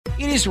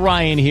It is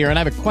Ryan here, and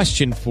I have a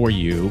question for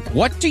you.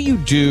 What do you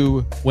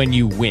do when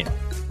you win?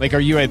 Like, are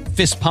you a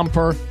fist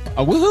pumper,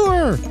 a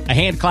woohooer, a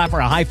hand clapper,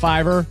 a high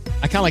fiver?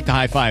 I kind of like the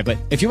high five, but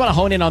if you want to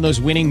hone in on those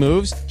winning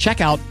moves,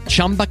 check out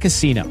Chumba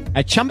Casino.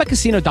 At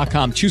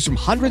ChumbaCasino.com, choose from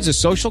hundreds of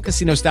social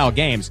casino-style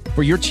games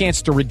for your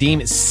chance to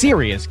redeem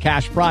serious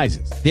cash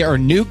prizes. There are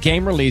new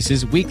game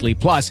releases weekly,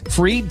 plus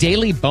free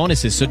daily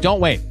bonuses. So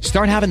don't wait.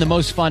 Start having the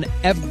most fun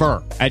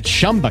ever at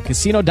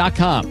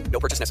ChumbaCasino.com.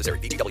 No purchase necessary.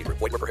 VGW Group.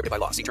 Void where prohibited by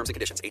law. See terms and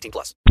conditions. 18+.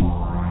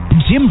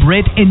 Jim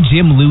Britt and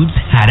Jim Lutz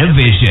had a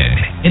vision,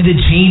 and the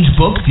Change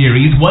Book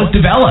series was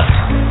developed.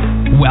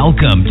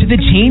 Welcome to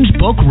the Change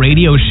Book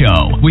Radio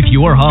Show with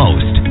your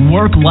host,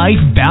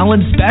 work-life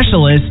balance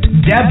specialist,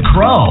 Deb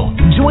Crowe.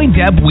 Join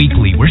Deb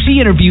weekly where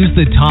she interviews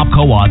the top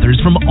co-authors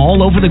from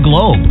all over the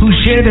globe who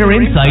share their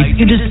insights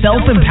into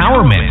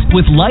self-empowerment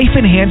with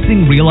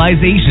life-enhancing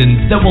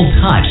realizations that will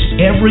touch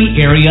every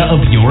area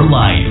of your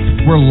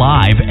life. We're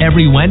live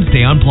every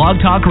Wednesday on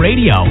Blog Talk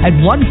Radio at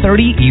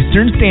 1:30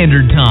 Eastern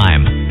Standard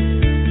Time.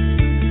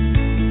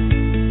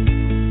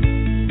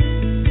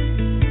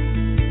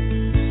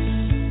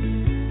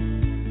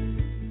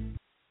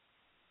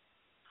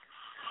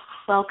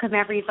 Welcome,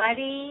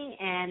 everybody,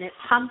 and it's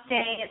Hump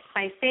Day. It's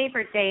my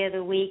favorite day of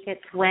the week.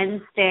 It's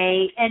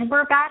Wednesday, and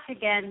we're back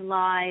again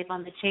live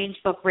on the Change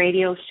Book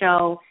Radio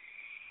Show.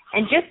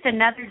 And just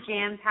another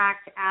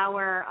jam-packed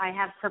hour I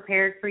have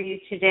prepared for you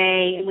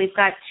today. We've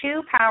got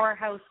two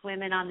powerhouse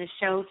women on the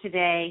show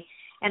today,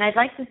 and I'd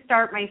like to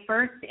start my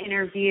first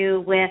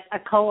interview with a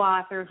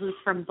co-author who's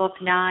from Book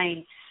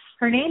 9.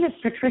 Her name is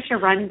Patricia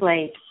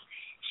Rundblade.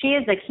 She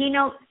is a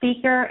keynote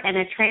speaker and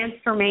a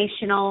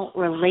transformational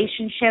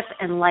relationship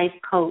and life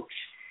coach.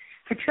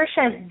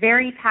 Patricia is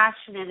very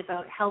passionate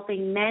about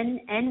helping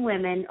men and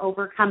women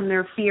overcome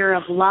their fear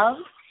of love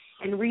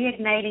and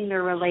reigniting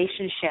their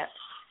relationships.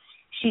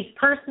 She's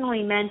personally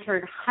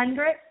mentored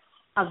hundreds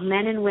of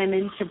men and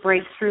women to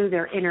break through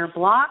their inner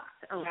blocks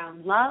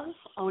around love,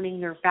 owning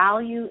their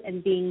value,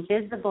 and being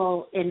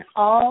visible in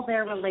all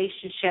their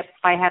relationships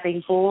by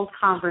having bold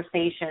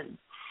conversations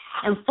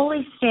and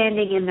fully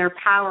standing in their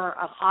power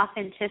of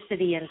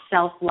authenticity and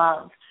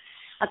self-love.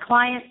 A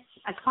client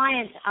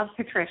of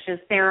Patricia's,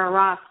 Sarah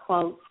Ross,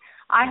 quotes,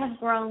 "I have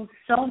grown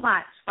so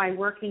much by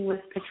working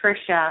with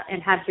Patricia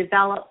and have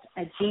developed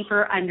a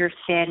deeper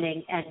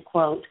understanding," end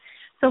quote.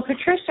 So,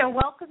 Patricia,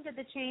 welcome to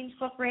the Change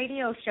Book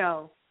Radio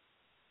Show.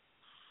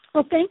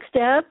 Well, thanks,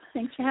 Deb.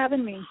 Thanks for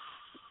having me.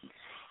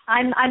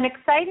 I'm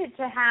excited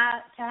to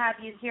have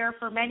you here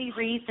for many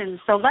reasons.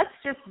 So let's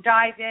just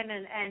dive in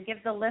and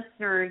give the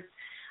listeners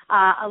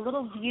a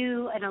little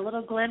view and a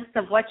little glimpse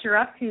of what you're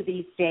up to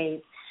these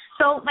days.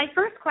 So my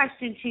first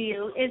question to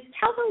you is,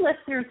 tell the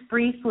listeners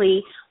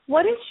briefly,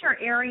 what is your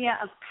area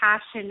of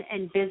passion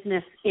and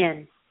business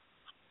in?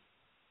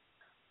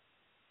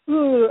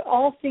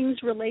 All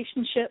things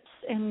relationships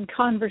and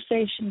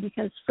conversation,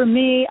 because for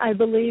me, I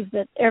believe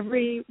that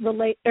every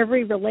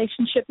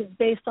relationship is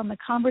based on the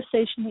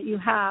conversation that you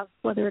have,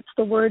 whether it's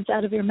the words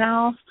out of your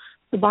mouth,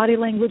 the body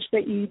language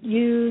that you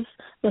use,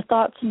 the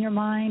thoughts in your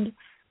mind.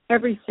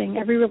 Everything,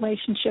 every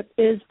relationship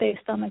is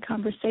based on the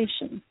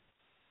conversation.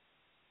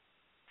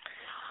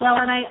 Well,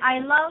 and I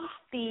love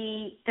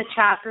the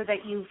chapter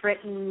that you've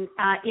written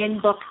in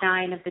Book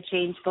 9 of the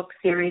Change Book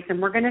series,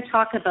 and we're going to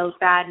talk about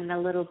that in a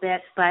little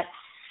bit, but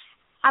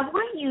I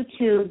want you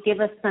to give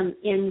us some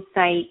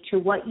insight to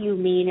what you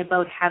mean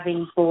about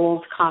having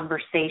bold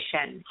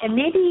conversation. And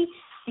maybe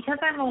because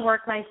I'm a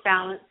work-life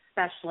balance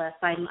specialist,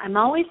 I'm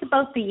always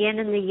about the yin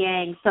and the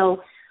yang,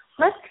 so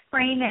let's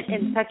frame it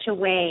in such a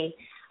way.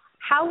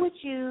 How would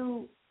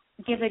you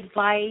give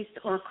advice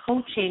or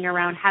coaching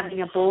around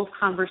having a bold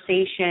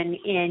conversation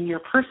in your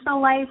personal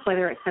life,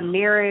 whether it's a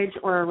marriage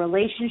or a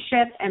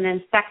relationship, and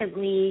then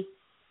secondly,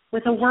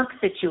 with a work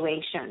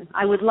situation?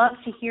 I would love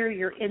to hear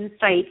your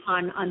insight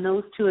on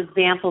those two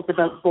examples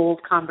about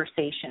bold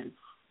conversation.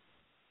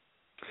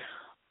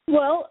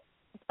 Well,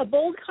 a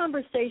bold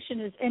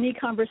conversation is any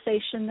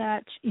conversation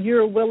that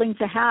you're willing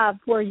to have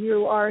where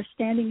you are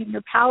standing in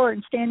your power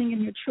and standing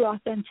in your true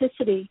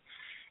authenticity,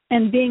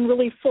 and being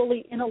really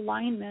fully in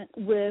alignment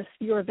with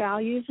your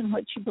values and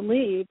what you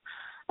believe.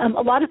 A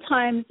lot of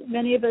times,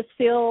 many of us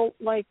feel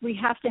like we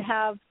have to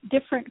have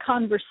different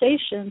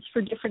conversations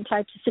for different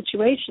types of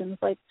situations.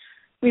 Like,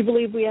 we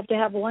believe we have to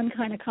have one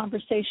kind of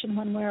conversation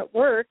when we're at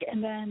work,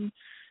 and then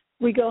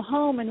we go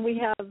home and we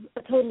have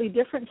a totally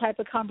different type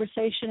of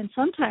conversation, and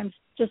sometimes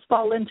just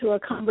fall into a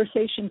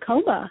conversation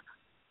coma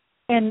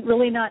and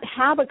really not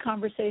have a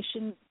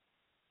conversation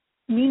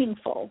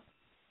meaningful.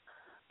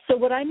 So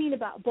what I mean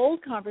about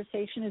bold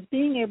conversation is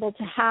being able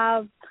to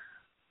have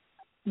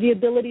the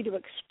ability to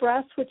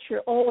express what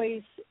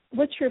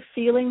you're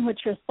feeling,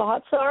 what your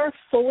thoughts are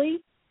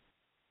fully,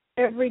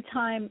 every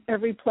time,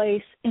 every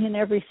place, and in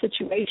every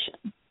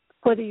situation.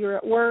 Whether you're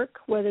at work,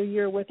 whether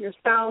you're with your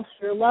spouse,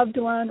 your loved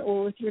one,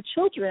 or with your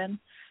children,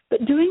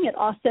 but doing it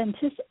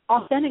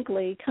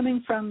authentically,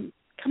 coming from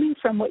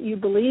what you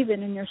believe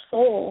in your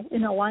soul,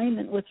 in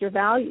alignment with your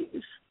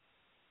values.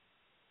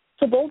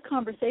 So bold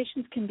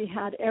conversations can be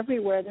had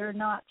everywhere. They're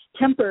not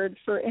tempered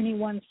for any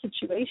one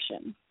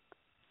situation.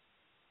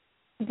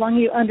 As long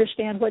as you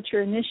understand what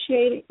you're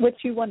initiating, what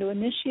you want to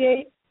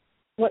initiate,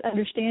 what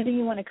understanding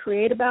you want to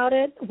create about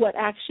it, what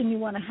action you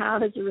want to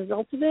have as a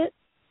result of it,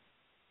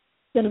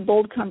 then a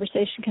bold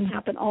conversation can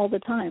happen all the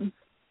time.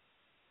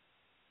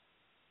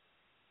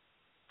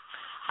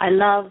 I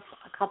love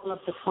a couple of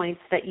the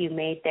points that you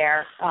made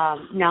there,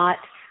 not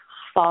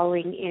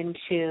falling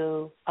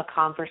into a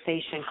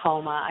conversation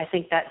coma. I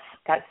think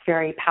that's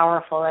very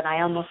powerful, and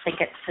I almost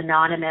think it's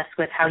synonymous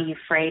with how you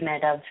frame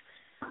it of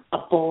a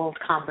bold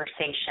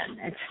conversation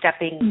and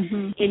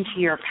stepping into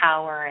your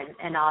power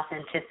and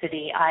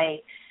authenticity.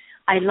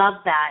 I love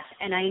that,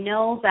 and I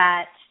know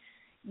that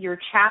your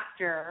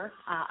chapter,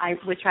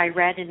 which I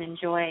read and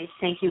enjoyed,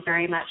 thank you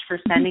very much for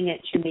sending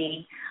it to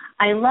me.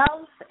 I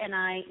love, and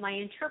my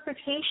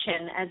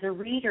interpretation as a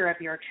reader of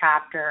your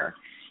chapter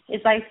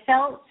is I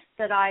felt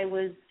that I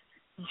was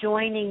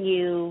joining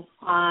you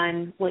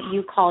on what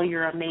you call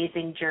your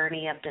amazing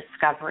journey of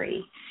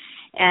discovery.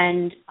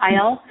 And I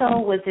also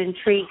was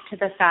intrigued to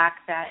the fact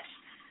that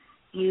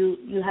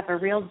you have a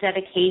real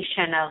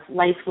dedication of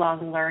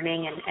lifelong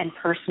learning and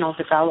personal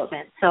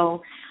development.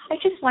 So I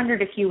just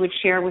wondered if you would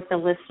share with the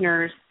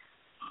listeners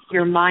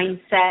your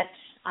mindset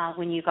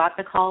when you got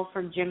the call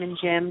from Jim and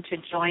Jim to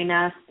join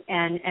us,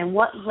 and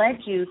what led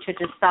you to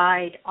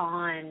decide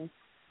on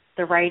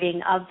the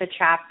writing of the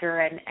chapter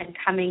and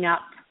coming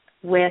up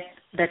with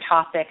the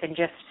topic, and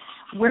just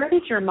where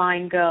did your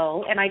mind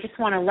go? And I just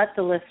want to let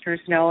the listeners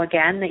know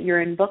again that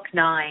you're in book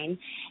 9,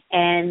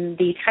 and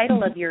the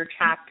title of your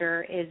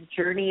chapter is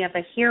Journey of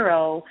a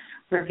Hero,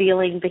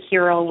 Revealing the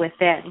Hero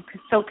Within.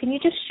 So can you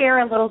just share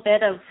a little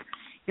bit of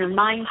your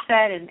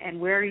mindset and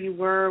where you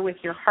were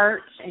with your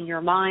heart and your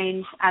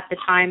mind at the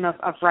time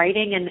of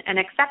writing and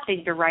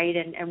accepting to write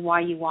and why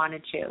you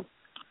wanted to?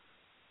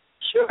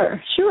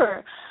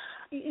 Sure.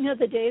 You know,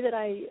 the day that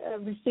I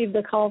received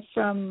the call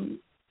from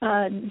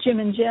Jim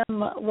and Jim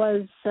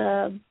was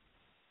a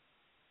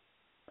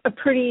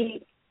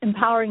pretty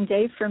empowering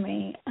day for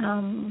me.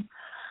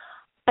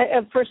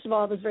 First of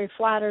all, I was very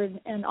flattered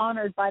and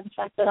honored by the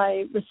fact that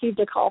I received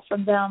a call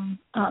from them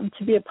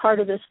to be a part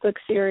of this book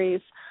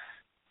series.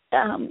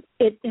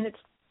 It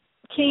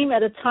came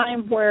at a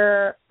time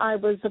where I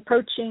was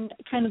approaching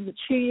kind of the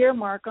 2-year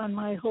mark on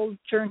my whole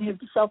journey of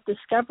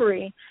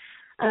self-discovery.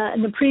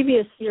 In the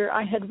previous year,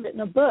 I had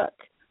written a book,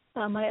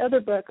 my other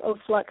book, Oh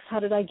Flux,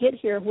 How Did I Get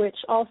Here, which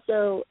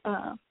also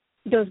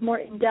goes more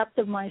in depth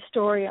of my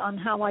story on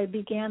how I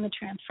began the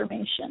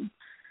transformation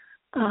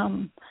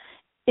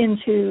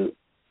into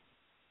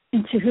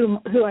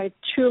who I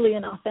truly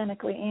and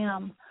authentically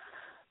am.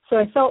 So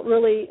I felt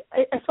really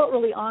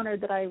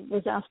honored that I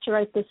was asked to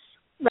write this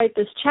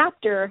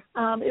chapter.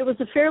 It was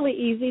a fairly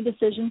easy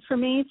decision for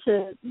me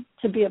to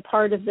be a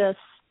part of this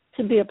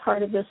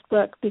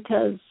book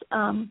because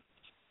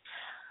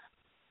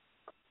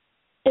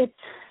it's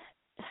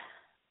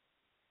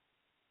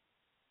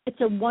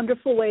a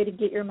wonderful way to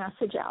get your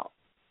message out,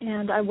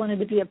 and I wanted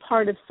to be a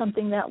part of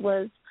something that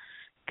was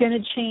going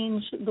to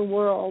change the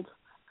world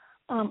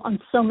on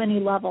so many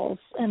levels,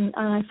 and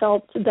I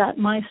felt that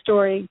my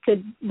story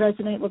could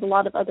resonate with a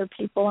lot of other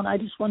people, and I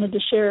just wanted to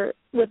share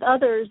with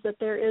others that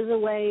there is a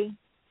way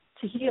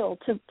to heal,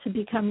 to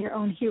become your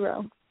own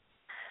hero.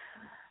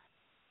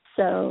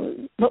 So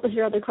what was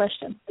your other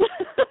question?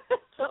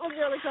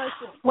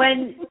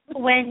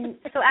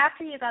 So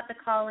after you got the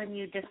call and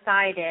you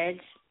decided,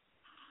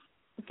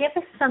 give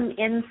us some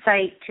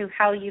insight to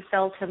how you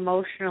felt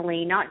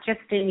emotionally, not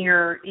just in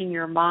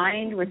your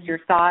mind with your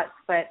thoughts,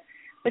 but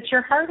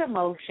your heart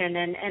emotion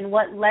and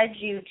what led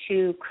you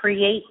to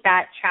create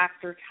that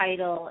chapter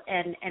title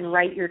and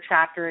write your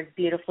chapter as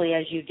beautifully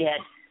as you did.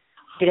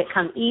 Did it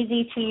come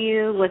easy to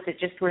you? Was it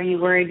just where you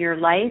were in your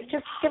life?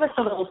 Just give us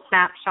a little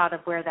snapshot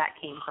of where that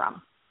came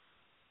from.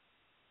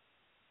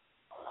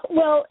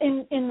 Well,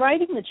 in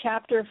writing the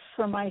chapter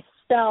for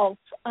myself,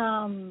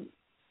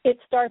 it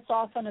starts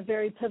off on a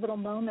very pivotal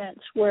moment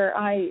where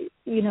I,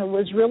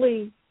 was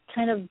really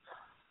kind of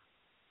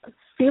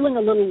feeling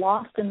a little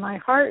lost in my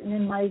heart and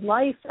in my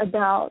life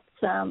about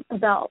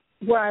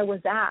where I was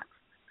at.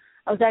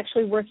 I was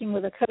actually working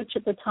with a coach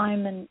at the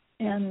time,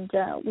 and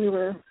we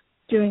were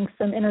doing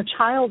some inner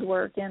child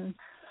work, and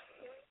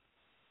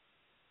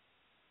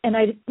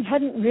I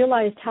hadn't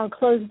realized how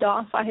closed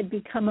off I had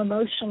become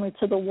emotionally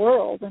to the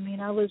world. I mean,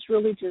 I was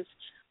really just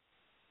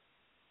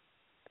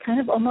kind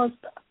of almost,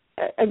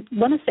 I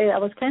want to say I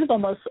was kind of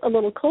almost a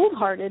little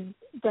cold-hearted,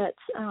 but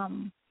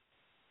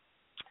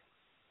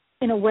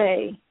in a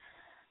way.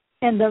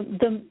 And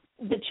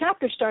the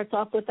chapter starts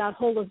off with that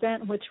whole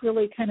event, which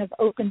really kind of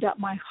opened up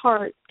my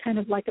heart, kind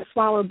of like a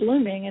flower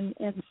blooming.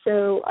 And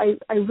so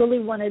I really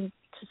wanted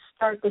to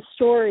start the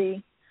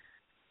story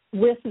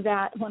with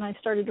that when I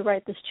started to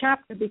write this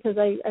chapter, because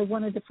I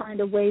wanted to find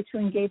a way to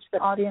engage the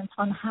audience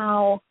on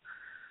how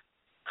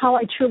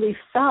I truly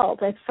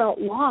felt. I felt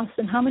lost,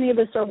 and how many of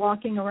us are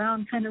walking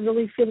around kind of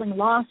really feeling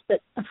lost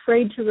but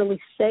afraid to really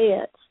say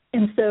it.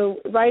 And so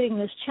writing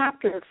this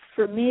chapter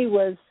for me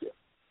was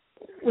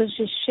was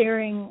just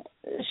sharing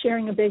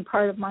a big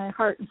part of my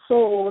heart and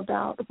soul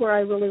about where I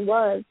really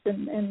was,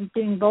 and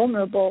being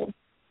vulnerable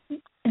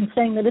and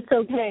saying that it's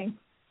okay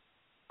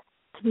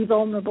to be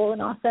vulnerable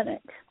and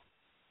authentic.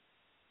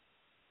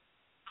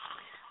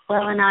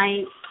 Well, and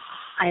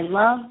I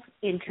love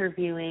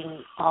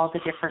interviewing all the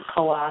different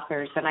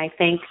co-authors, and I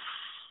think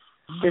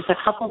there's a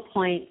couple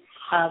points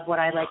of what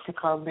I like to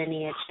call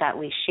lineage that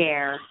we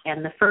share.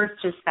 And the first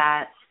is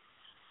that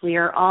we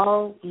are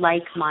all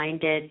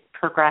like-minded,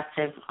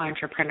 progressive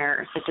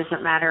entrepreneurs. It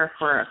doesn't matter if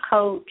we're a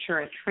coach or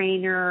a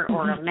trainer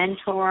or a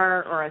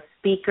mentor or a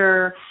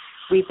speaker.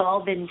 We've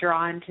all been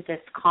drawn to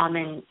this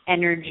common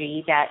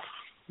energy that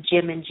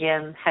Jim and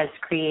Jim has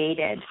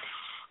created.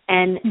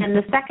 And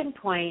the second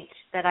point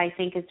that I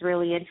think is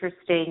really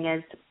interesting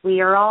is we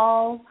are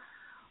all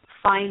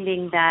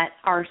finding that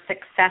our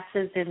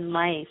successes in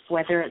life,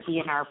 whether it be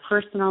in our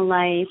personal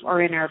life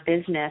or in our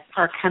business,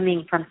 are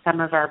coming from some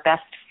of our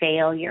best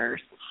failures.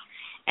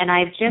 And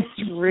I've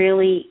just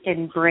really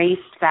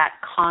embraced that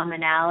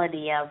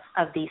commonality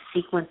of these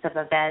sequence of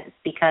events,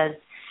 because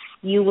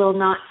you will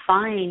not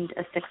find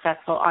a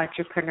successful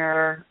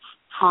entrepreneur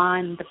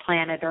on the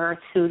planet Earth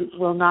who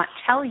will not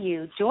tell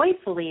you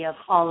joyfully of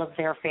all of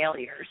their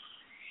failures.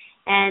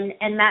 And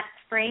that's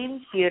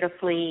framed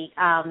beautifully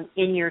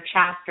in your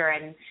chapter.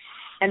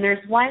 And there's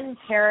one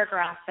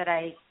paragraph that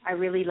I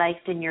really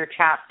liked in your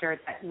chapter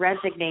that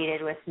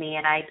resonated with me,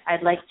 and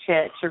I'd like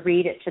to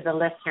read it to the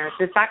listeners.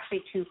 It's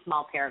actually two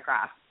small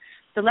paragraphs.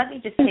 So let me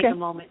just take a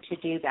moment to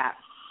do that.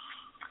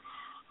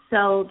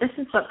 So this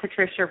is what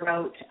Patricia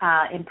wrote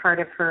in part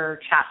of her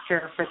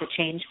chapter for the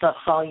Change Book,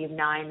 Volume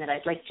 9, that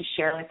I'd like to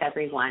share with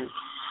everyone.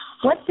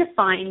 What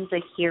defines a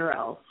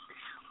hero?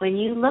 When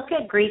you look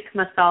at Greek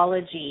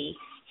mythology,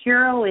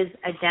 hero is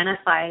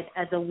identified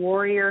as a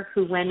warrior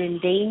who, when in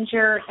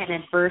danger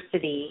and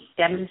adversity,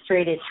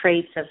 demonstrated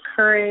traits of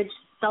courage,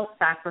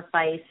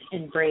 self-sacrifice,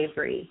 and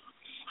bravery,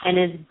 and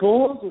is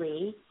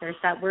boldly, there's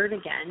that word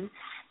again,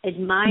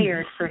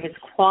 admired for his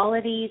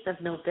qualities of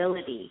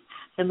nobility.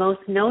 The most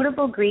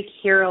notable Greek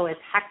hero is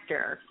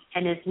Hector,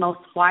 and is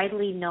most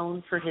widely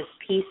known for his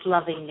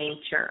peace-loving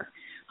nature,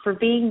 for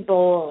being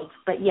bold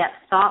but yet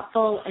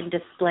thoughtful and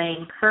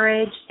displaying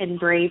courage and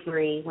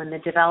bravery when the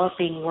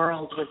developing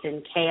world was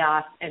in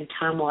chaos and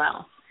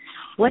turmoil.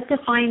 What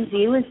defines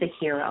you as a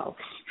hero?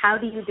 How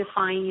do you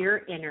define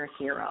your inner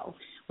hero?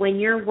 When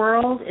your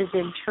world is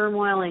in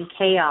turmoil and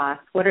chaos,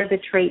 what are the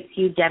traits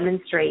you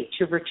demonstrate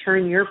to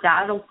return your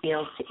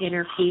battlefield to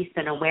inner peace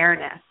and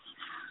awareness?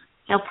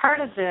 Now,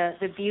 part of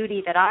the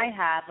beauty that I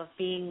have of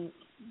being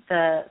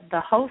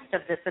the host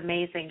of this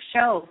amazing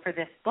show for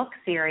this book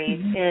series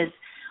is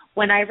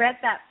when I read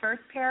that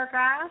first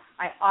paragraph,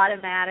 I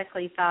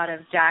automatically thought of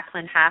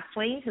Jacqueline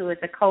Hasley, who is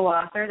a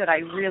co-author that I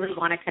really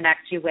want to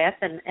connect you with,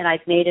 and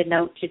I've made a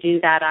note to do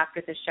that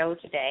after the show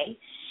today.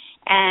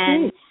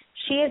 And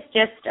she is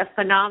just a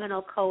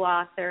phenomenal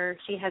co-author.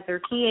 She has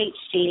her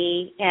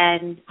PhD,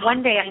 and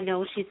one day I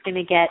know she's going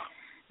to get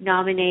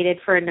nominated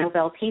for a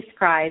Nobel Peace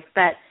Prize,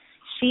 but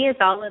she is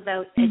all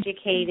about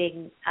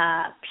educating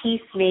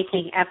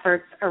peacemaking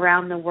efforts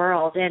around the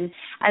world. And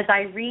as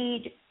I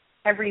read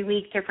every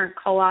week different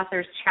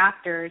co-authors'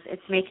 chapters,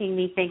 it's making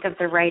me think of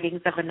the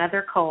writings of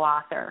another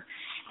co-author.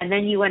 And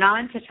then you went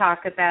on to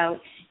talk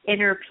about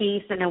inner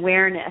peace and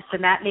awareness,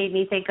 and that made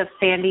me think of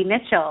Sandy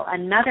Mitchell,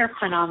 another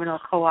phenomenal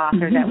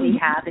co-author that we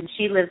have, and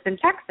she lives in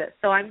Texas.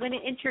 So I'm going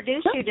to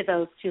introduce you to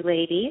those two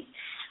ladies,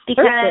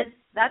 because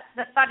that's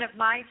the fun of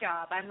my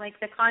job. I'm like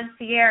the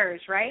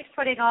concierge, right?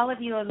 Putting all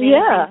of you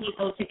amazing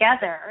people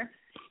together,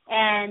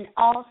 and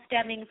all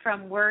stemming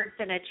from words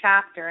in a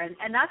chapter.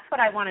 And that's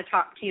what I want to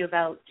talk to you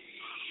about.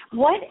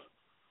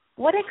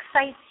 What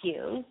excites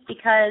you?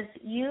 Because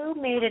you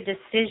made a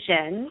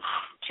decision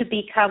to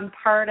become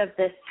part of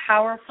this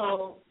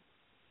powerful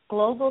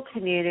global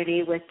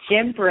community with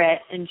Jim Britt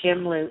and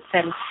Jim Lutz.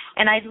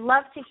 And I'd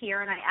love to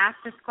hear, and I ask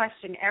this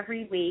question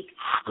every week,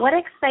 what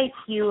excites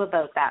you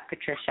about that,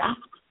 Patricia?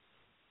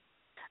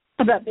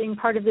 About being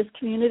part of this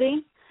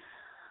community?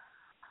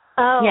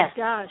 Oh, yes.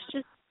 Gosh,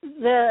 just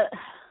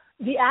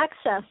the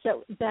access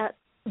that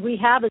we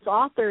have as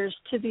authors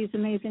to these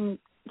amazing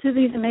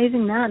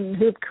men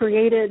who've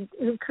created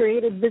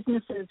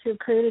businesses, who've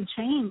created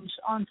change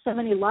on so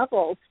many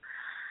levels.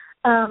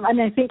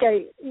 And I think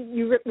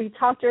we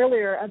talked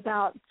earlier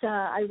about,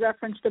 I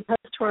referenced a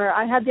post where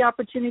I had the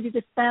opportunity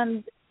to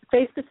spend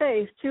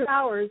face-to-face 2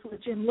 hours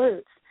with Jim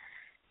Lutz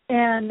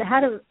and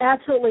had an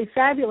absolutely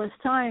fabulous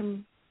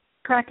time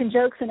cracking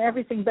jokes and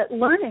everything, but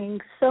learning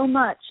so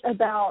much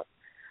about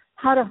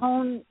how to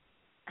hone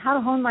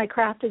my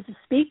craft as a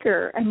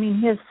speaker. I mean,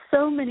 he has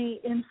so many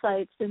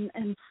insights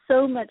and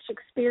so much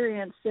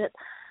experience that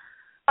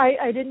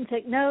I didn't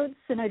take notes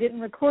and I didn't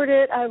record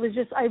it. I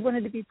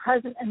wanted to be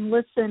present and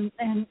listen,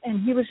 and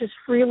he was just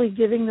freely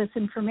giving this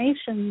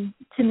information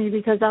to me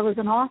because I was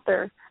an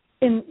author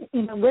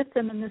with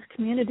them in this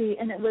community,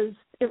 and it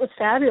was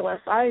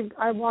fabulous.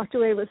 I walked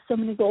away with so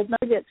many gold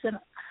nuggets, and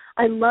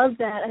I love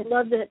that. I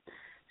love that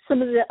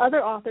some of the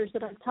other authors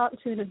that I've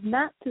talked to and have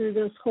met through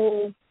this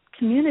whole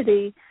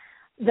community,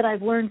 that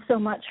I've learned so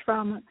much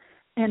from.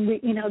 And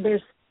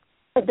there's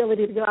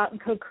ability to go out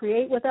and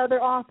co-create with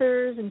other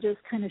authors and just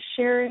kind of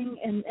sharing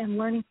and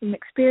learning from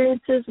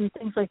experiences and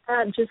things like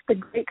that, and just the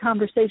great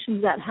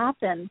conversations that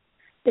happen.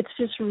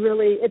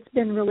 It's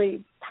been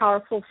really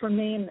powerful for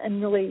me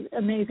and really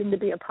amazing to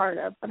be a part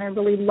of, and I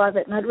really love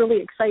it, and that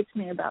really excites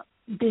me about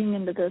being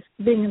in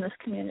this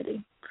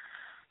community.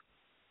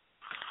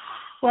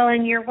 Well,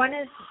 and you're one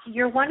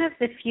of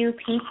the few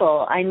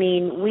people. I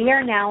mean, we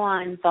are now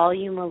on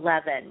volume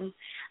 11.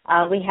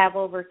 We have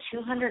over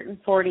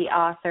 240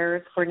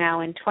 authors. We're now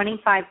in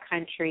 25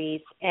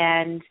 countries,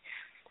 and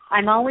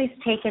I'm always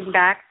taken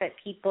back that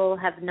people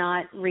have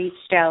not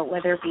reached out,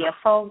 whether it be a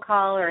phone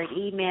call or an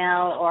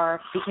email,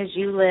 or because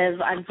you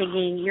live, I'm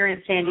thinking you're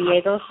in San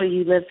Diego, so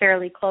you live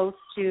fairly close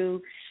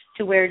to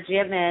where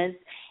Jim is,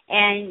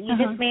 and you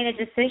just made a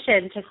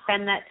decision to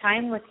spend that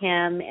time with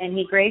him, and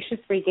he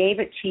graciously gave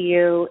it to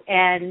you,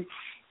 and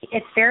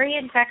it's very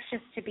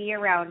infectious to be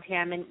around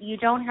him, and you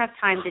don't have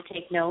time to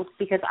take notes,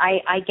 because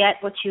I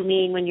get what you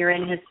mean when you're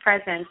in his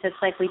presence.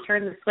 It's like we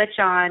turn the switch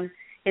on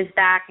his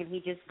back and he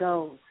just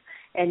goes,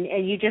 and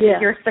you just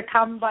you're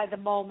succumbed by the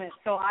moment.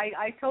 So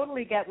I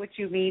totally get what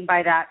you mean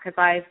by that, because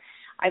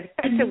I've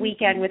spent a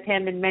weekend with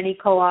him and many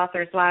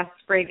co-authors last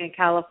spring in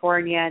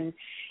California, and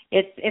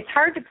it's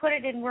hard to put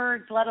it in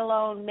words, let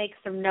alone make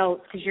some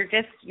notes, because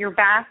you're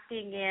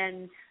basking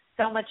in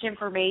so much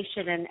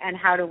information and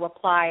how to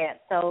apply it.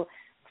 So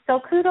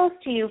kudos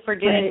to you for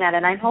doing that,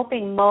 and I'm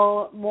hoping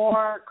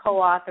more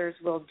co-authors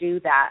will do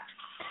that.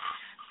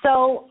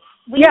 So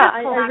we have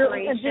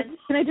collaboration.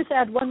 Can I just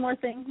add one more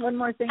thing on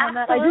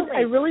that? Absolutely.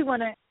 I really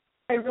want to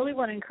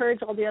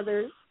encourage all the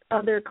other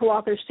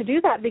co-authors to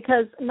do that,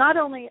 because not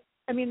only,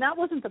 I mean, that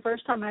wasn't the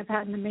first time I've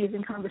had an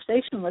amazing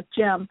conversation with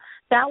Jim.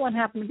 That one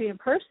happened to be in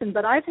person,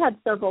 but I've had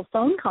several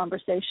phone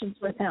conversations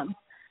with him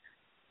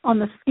on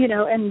the,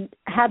 and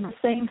had the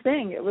same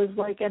thing. It was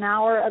like an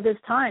hour of his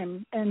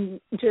time, and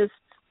just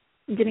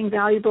getting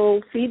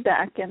valuable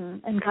feedback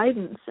and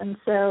guidance. And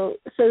so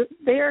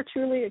they are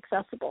truly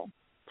accessible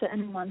to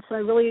anyone. So I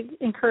really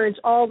encourage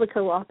all the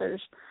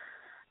co-authors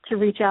to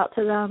reach out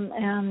to them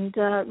and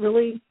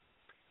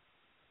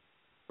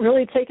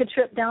really take a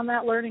trip down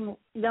that learning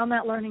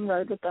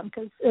road with them,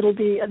 because it'll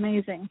be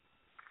amazing.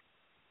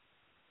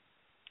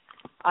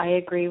 I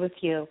agree with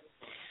you.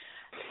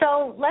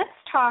 So let's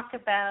talk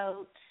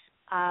about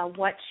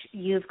what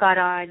you've got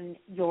on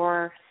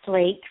your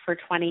slate for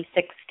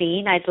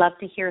 2016. I'd love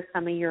to hear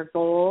some of your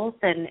goals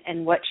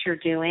and what you're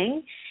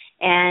doing.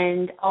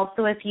 And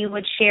also if you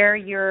would share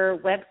your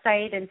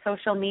website and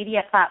social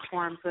media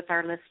platforms with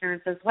our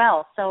listeners as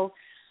well. So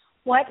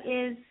what's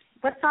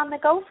on the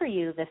go for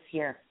you this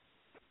year?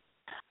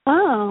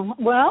 Oh,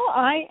 well,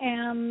 I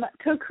am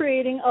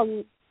co-creating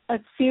a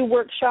few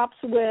workshops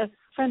with a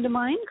friend of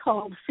mine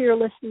called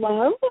Fearless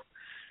Love.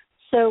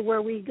 So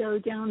where we go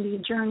down the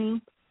journey,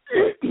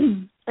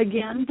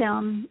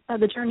 down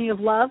the journey of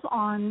love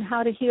on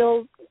how to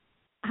heal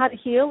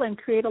and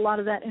create a lot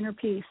of that inner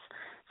peace.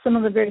 Some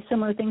of the very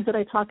similar things that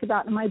I talk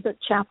about in my book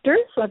chapter.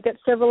 So I've got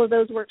several of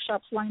those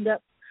workshops lined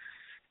up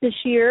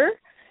this year,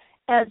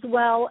 as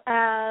well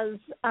as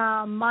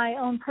my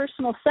own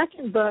personal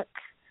second book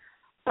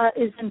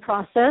is in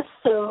process.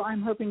 So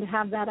I'm hoping to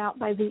have that out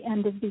by the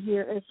end of the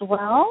year as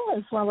well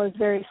as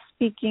various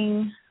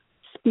speaking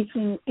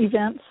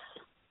events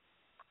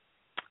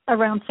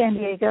around San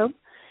Diego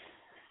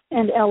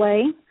and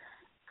LA.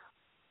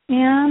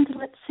 And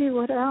let's see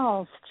what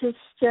else. Just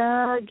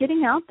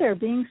getting out there,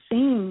 being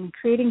seen,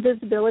 creating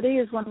visibility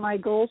is one of my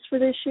goals for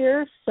this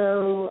year.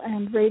 So,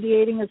 and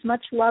radiating as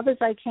much love as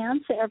I can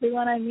to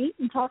everyone I meet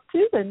and talk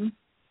to, and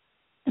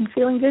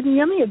feeling good and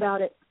yummy about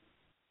it.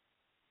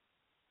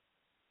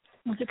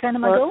 Those are kind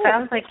of my goals. It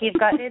sounds like you've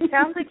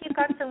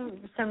got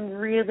some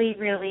really,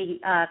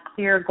 really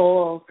clear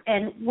goals.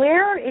 And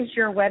where is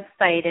your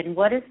website, and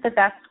what is the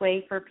best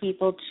way for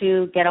people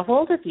to get a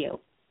hold of you?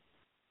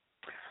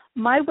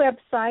 My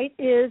website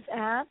is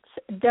at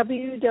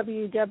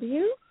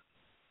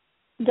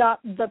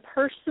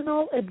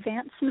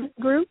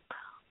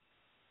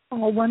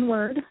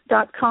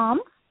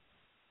www.thepersonaladvancementgroup.com.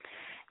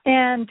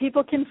 And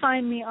people can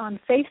find me on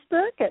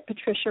Facebook at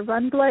Patricia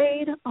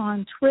Rundblade,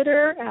 on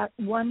Twitter at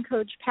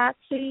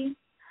OneCoachPatsy.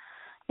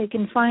 They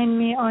can find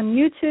me on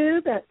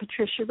YouTube at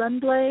Patricia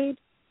Rundblade.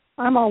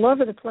 I'm all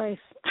over the place.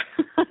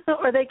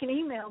 Or they can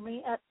email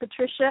me at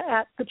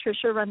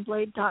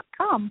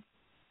patricia@patriciarundblade.com.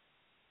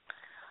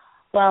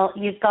 Well,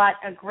 you've got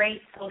a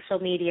great social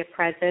media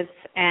presence,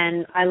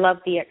 and I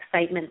love the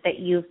excitement that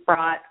you've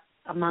brought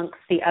amongst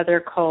the other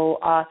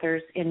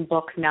co-authors in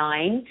Book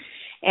 9.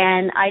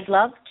 And I'd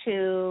love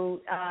to,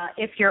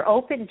 if you're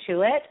open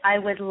to it, I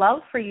would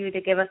love for you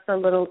to give us a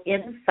little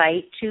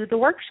insight to the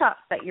workshops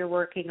that you're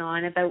working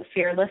on about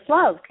Fearless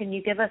Love. Can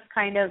you give us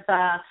kind of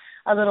a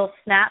little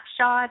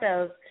snapshot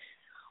of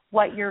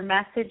what your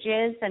message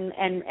is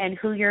and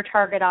who your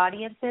target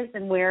audience is,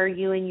 and where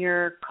you and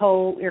your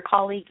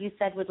colleague, you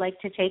said, would like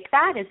to take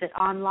that? Is it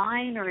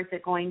online or is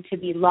it going to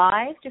be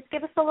live? Just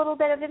give us a little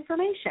bit of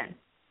information.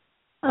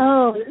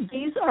 Oh,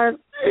 these are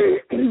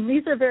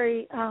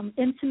very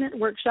intimate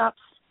workshops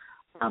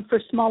for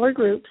smaller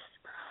groups,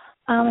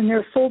 and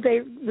they're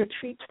full-day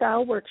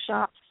retreat-style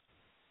workshops.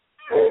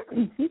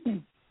 Excuse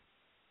me,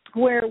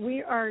 where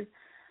we are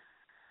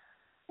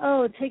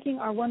taking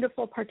our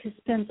wonderful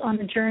participants on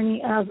the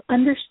journey of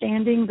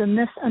understanding the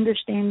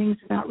misunderstandings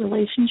about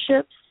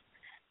relationships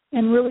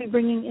and really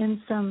bringing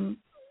in some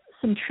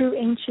true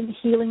ancient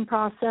healing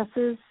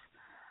processes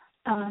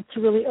to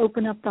really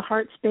open up the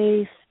heart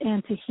space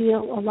and to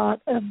heal a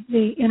lot of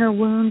the inner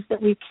wounds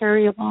that we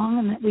carry along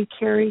and that we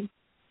carry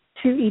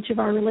to each of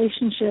our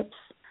relationships,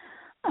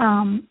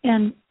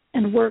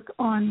 and work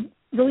on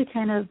really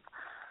kind of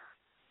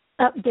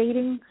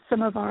updating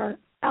some of our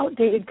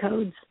outdated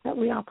codes that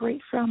we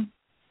operate from.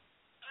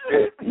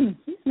 Excuse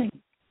me.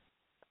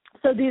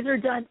 So these are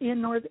done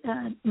in North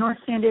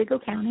San Diego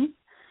County,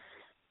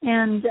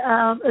 and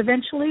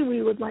eventually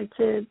we would like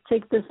to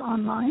take this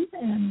online.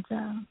 And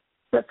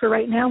but for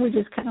right now, we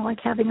just kind of like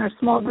having our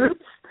small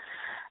groups.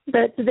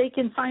 But they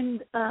can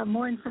find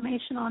more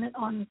information on it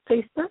on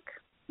Facebook.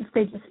 If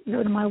they just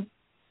go to my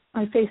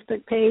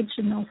Facebook page,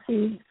 and they'll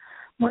see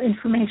more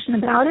information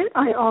about it.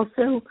 I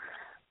also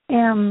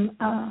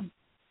am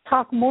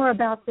talk more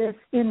about this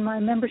in my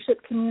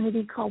membership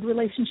community called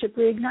Relationship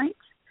Reignite.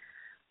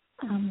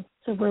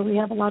 So where we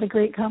have a lot of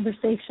great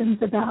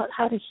conversations about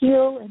how to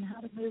heal and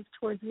how to move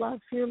towards love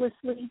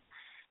fearlessly,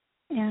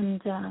 and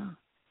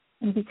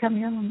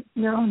become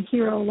your own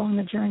hero along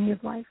the journey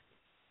of life.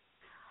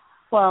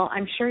 Well,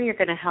 I'm sure you're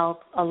going to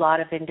help a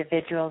lot of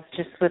individuals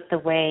just with the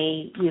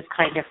way you've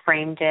kind of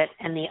framed it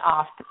and the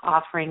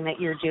offering that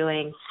you're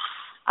doing.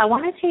 I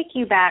want to take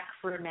you back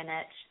for a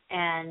minute,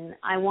 and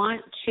I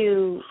want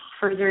to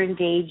further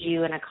engage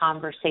you in a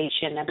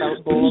conversation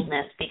about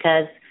boldness,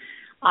 because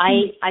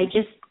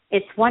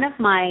it's one of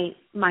my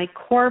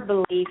core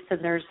beliefs,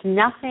 and there's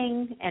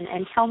nothing,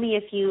 and tell me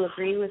if you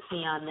agree with me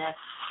on this,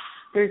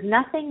 there's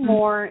nothing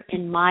more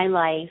in my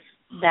life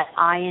that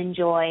I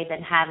enjoy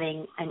than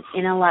having an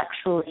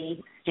intellectually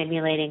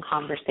stimulating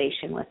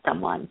conversation with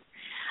someone.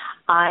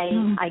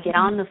 I get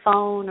on the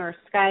phone or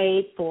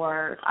Skype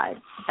or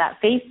that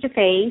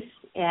face-to-face,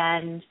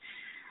 and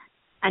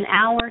an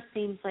hour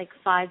seems like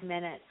 5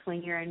 minutes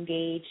when you're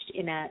engaged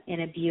in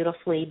a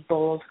beautifully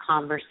bold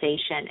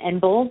conversation. And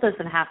bold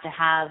doesn't have to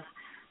have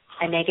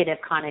a negative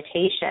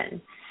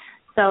connotation.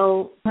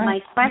 So my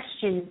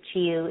question to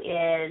you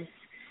is,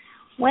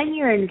 when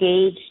you're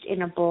engaged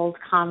in a bold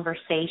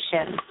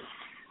conversation,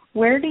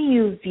 where do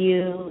you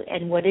view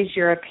and what is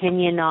your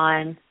opinion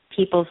on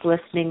people's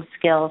listening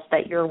skills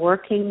that you're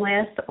working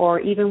with,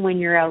 or even when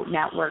you're out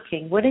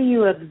networking? What are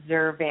you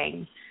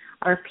observing?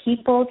 Are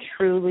people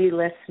truly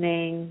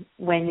listening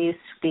when you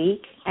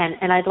speak?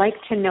 And I'd like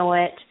to know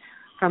it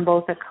from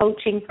both a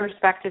coaching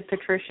perspective,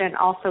 Patricia, and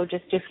also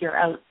just if you're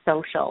out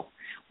social.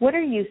 What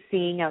are you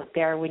seeing out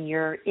there when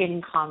you're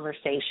in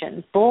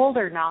conversations, bold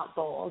or not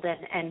bold,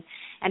 and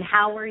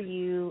how are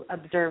you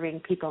observing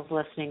people's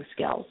listening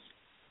skills?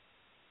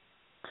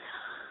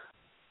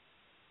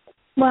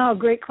 Wow,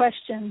 great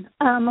question.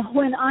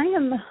 When I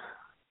am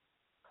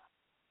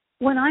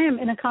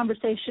in a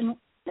conversation,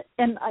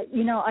 and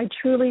I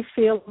truly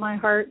feel in my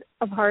heart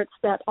of hearts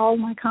that all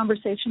my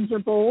conversations are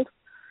bold.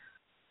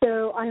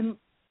 So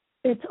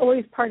it's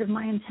always part of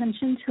my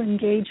intention to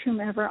engage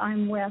whomever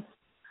I'm with,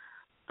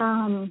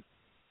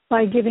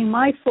 by giving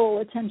my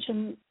full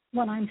attention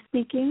when I'm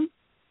speaking.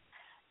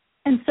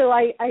 And so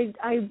I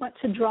want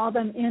to draw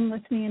them in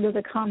with me into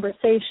the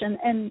conversation.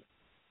 And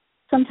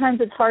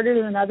sometimes it's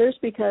harder than others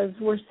because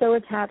we're so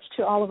attached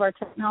to all of our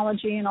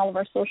technology and all of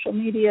our social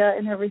media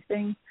and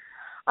everything.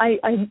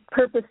 I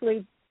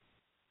purposely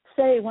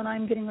say when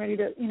I'm getting ready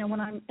to,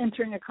 when I'm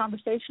entering a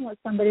conversation with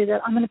somebody,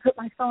 that I'm going to put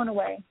my phone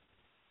away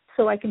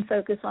so I can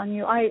focus on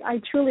you. I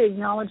truly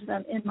acknowledge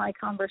them in my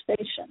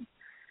conversation,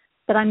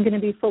 that I'm going to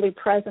be fully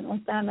present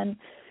with them. And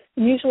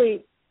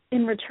usually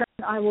in return,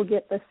 I will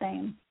get the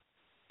same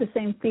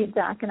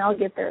feedback, and I'll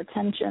get their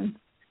attention,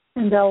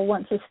 and they'll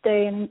want to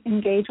stay and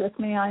engage with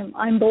me.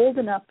 I'm bold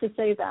enough to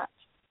say that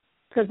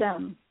to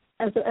them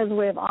as a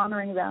way of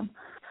honoring them.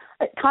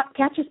 It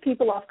catches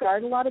people off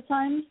guard a lot of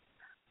times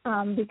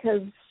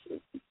because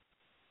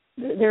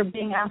they're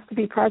being asked to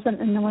be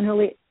present, and no one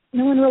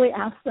really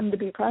asks them to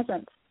be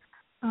present.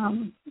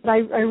 But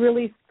I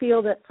really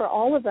feel that for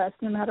all of us,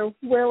 no matter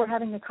where we're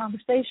having a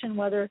conversation,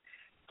 whether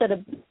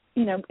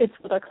it's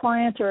with a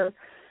client or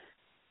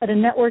at a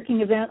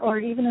networking event or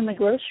even in the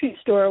grocery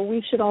store,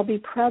 we should all be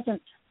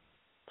present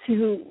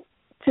to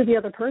the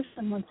other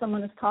person when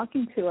someone is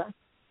talking to us,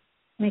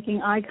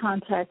 making eye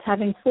contact,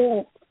 having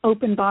full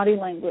open body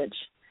language,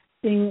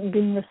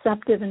 being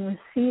receptive and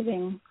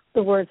receiving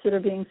the words that are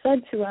being said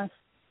to us,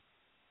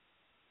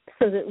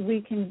 so that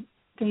we can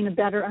gain a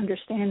better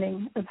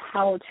understanding of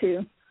how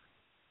to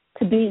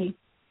be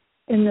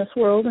in this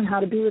world and how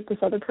to be with this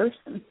other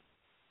person.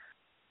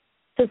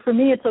 So for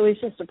me, it's always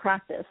just a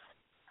practice.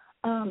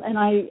 And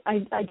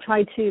I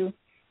try to,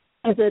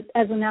 as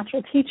a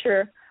natural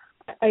teacher,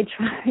 I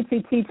try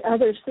to teach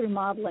others through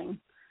modeling.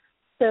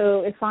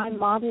 So if I'm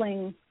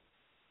modeling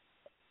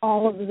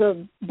all of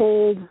the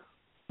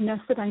boldness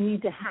that I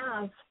need to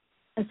have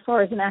as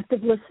far as an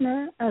active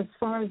listener, as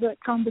far as a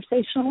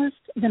conversationalist,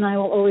 then I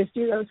will always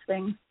do those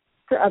things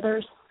for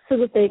others so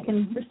that they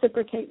can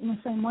reciprocate in the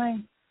same way.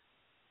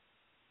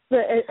 But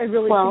I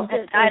really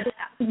think that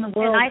in the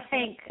world, and I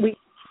think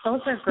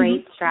those are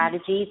great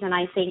strategies, and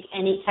I think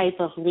any type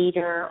of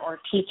leader or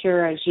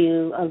teacher, as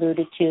you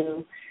alluded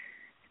to,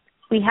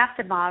 we have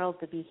to model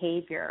the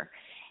behavior.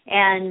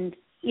 And,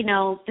 you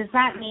know, does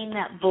that mean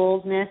that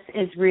boldness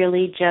is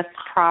really just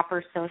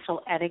proper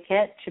social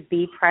etiquette to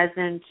be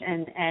present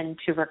and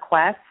to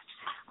request?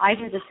 I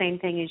do the same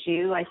thing as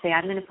you. I say,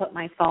 I'm going to put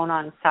my phone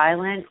on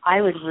silent.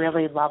 I would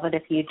really love it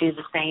if you do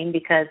the same,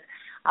 because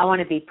I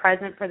want to be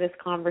present for this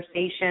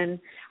conversation.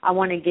 I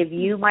want to give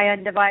you my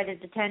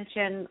undivided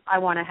attention. I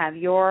want to have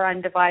your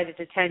undivided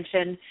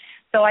attention.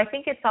 So I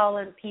think it's all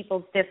in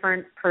people's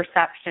different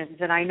perceptions.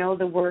 And I know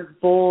the word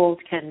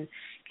bold can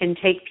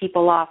take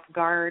people off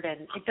guard,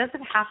 and it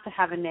doesn't have to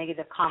have a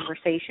negative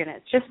conversation.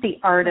 It's just the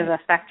art of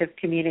effective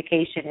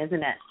communication,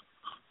 isn't it?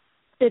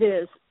 It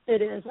is.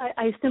 It is.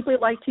 I simply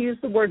like to use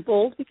the word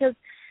bold because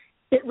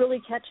it really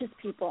catches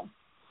people.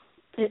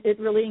 It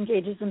really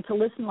engages them to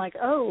listen like,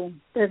 oh,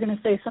 they're going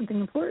to say something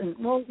important.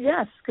 Well,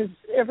 yes, because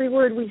every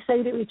word we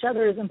say to each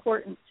other is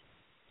important.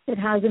 It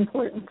has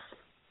importance.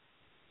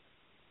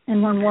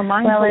 And when we're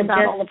mindful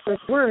about all of those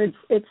words,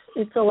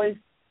 it's always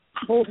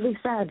boldly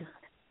said.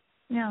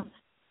 Yeah.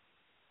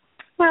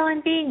 Well,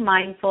 and being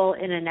mindful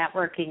in a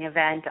networking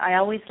event, I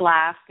always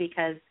laugh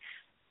because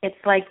it's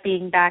like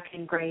being back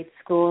in grade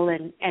school,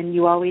 and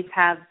you always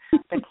have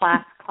the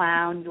class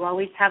clown. You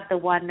always have the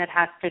one that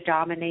has to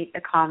dominate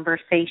the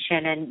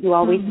conversation, and you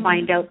always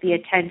find out the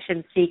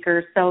attention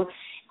seekers. So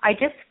I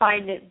just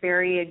find it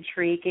very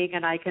intriguing,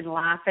 and I can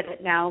laugh at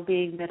it now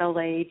being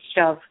middle-aged,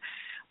 of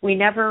we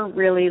never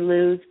really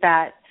lose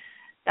that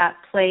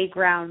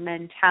playground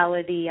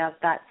mentality of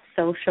that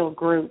social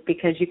group,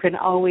 because you can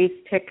always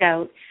pick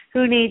out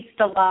who needs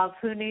the love,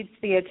 who needs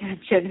the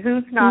attention,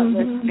 who's not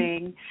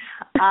listening.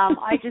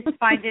 I just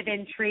find it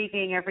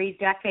intriguing every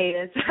decade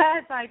as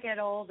I get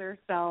older.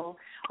 So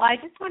I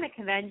just want to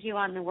commend you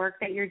on the work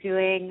that you're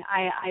doing.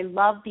 I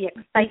love the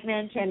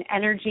excitement and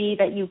energy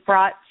that you've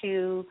brought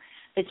to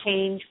the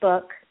Change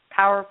Book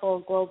powerful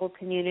global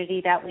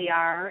community that we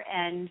are.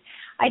 And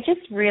I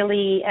just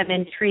really am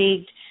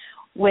intrigued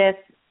with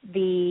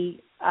the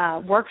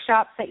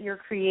workshops that you're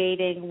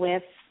creating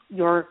with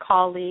your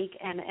colleague,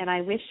 and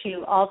I wish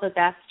you all the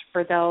best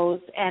for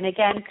those. And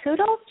again,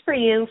 kudos for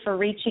you for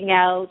reaching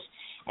out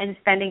and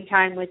spending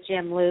time with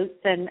Jim Lutz.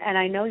 And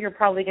I know you're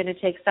probably going to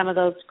take some of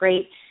those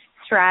great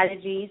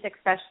strategies,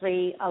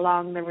 especially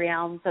along the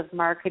realms of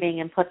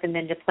marketing, and put them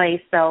into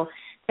place. So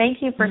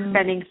thank you for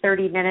spending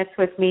 30 minutes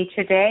with me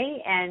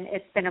today, and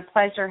it's been a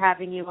pleasure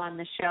having you on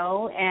the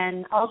show,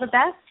 and all the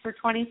best for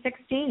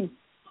 2016.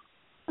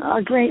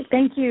 Great.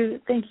 Thank you,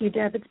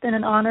 Deb. It's been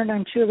an honor, and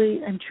I'm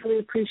truly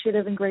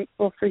appreciative and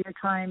grateful for your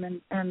time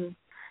and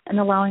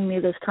allowing me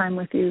this time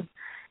with you.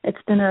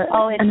 It's been an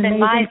amazing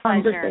my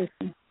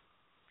conversation.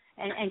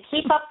 And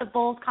keep up the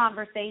bold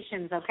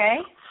conversations,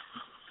 okay?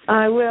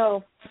 I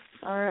will.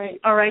 All right.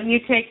 All right. You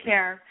take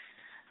care.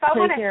 So I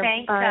want to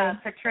thank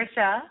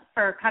Patricia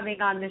for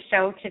coming on the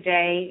show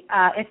today.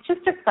 It's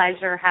just a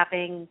pleasure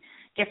having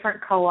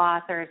different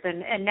co-authors.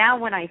 And now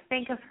when I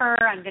think of her,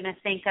 I'm going to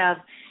think of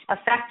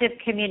effective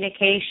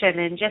communication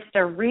and just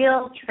a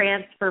real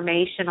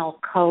transformational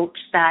coach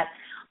that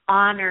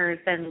honors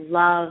and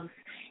loves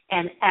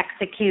and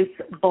executes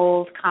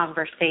bold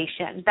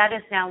conversation. That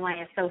is now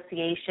my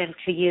association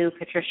to you,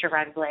 Patricia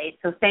Rundblade.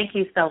 So thank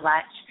you so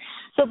much.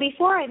 So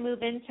before I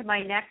move into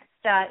my next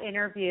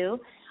interview,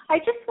 I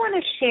just want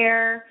to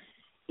share,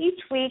 each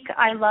week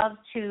I love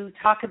to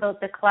talk about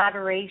the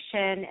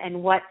collaboration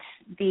and what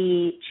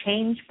the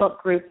Change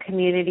Book Group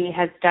community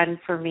has done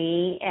for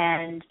me.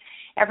 And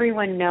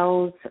everyone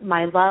knows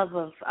my love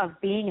of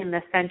being in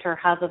the center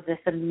hub of this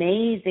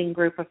amazing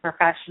group of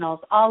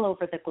professionals all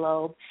over the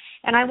globe.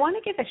 And I want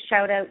to give a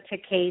shout out to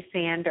Kay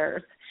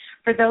Sanders.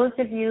 For those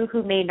of you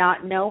who may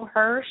not know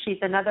her, she's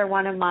another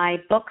one of my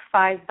Book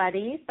 5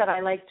 buddies that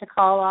I like to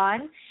call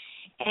on.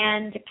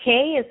 And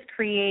Kay is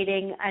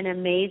creating an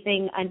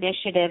amazing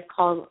initiative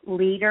called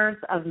Leaders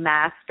of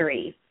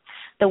Mastery.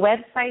 The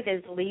website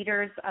is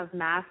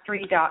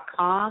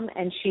leadersofmastery.com,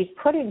 and she's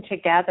putting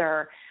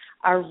together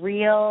a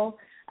real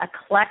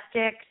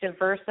eclectic,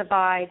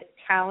 diversified,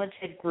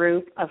 talented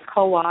group of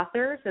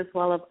co-authors as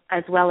well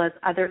as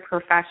other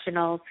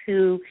professionals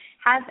who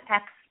have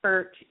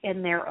experts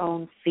in their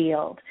own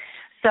field.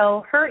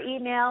 So her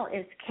email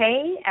is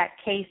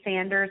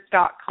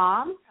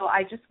kay@kaysanders.com. So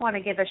I just want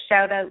to give a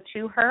shout out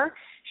to her.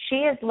 She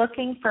is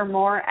looking for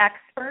more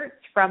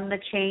experts from the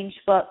Change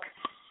Book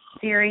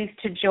series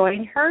to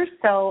join her.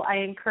 So I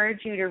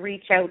encourage you to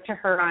reach out to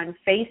her on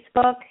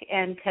Facebook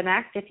and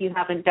connect if you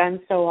haven't done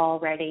so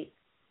already.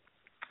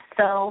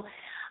 So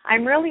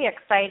I'm really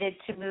excited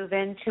to move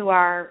into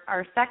our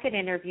second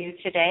interview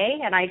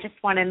today, and I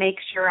just want to make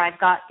sure I've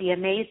got the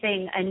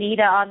amazing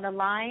Anita on the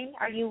line.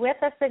 Are you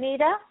with us,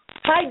 Anita?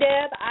 Hi,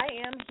 Deb. I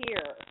am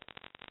here.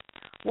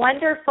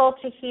 Wonderful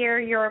to hear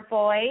your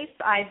voice.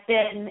 I've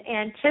been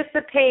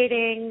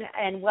anticipating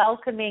and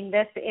welcoming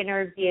this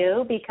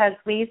interview because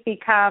we've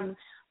become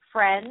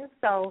friends.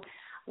 So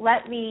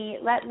let me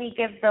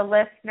give the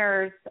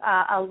listeners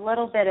a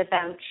little bit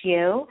about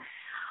you.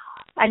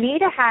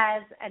 Anita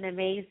has an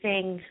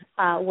amazing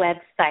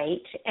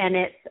website, and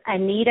it's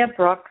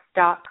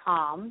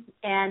anitabrooks.com.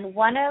 And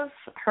one of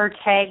her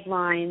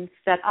taglines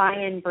that I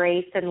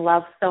embrace and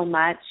love so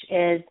much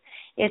is,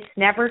 "It's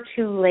never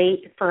too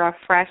late for a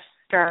fresh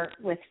start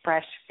with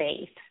fresh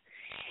faith."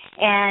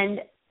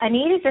 And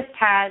Anita just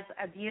has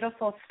a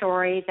beautiful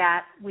story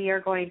that we are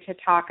going to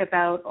talk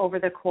about over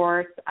the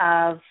course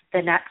of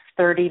the next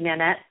 30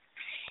 minutes.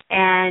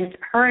 And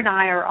her and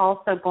I are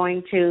also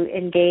going to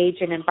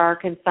engage and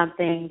embark in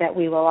something that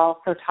we will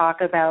also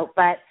talk about.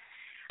 But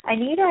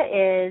Anita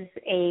is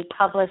a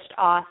published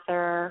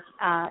author.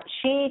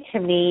 She, to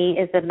me,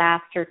 is a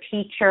master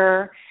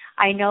teacher.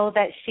 I know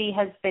that she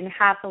has been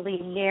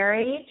happily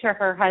married to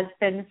her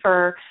husband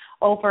for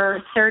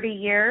over 30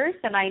 years,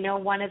 and I know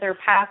one of their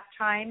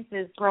pastimes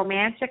is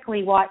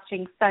romantically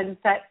watching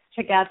sunsets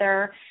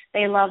together.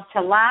 They love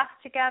to laugh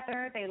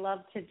together. They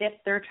love to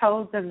dip their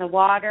toes in the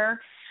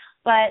water.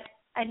 But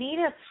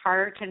Anita's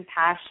heart and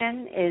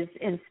passion is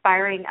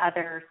inspiring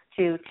others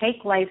to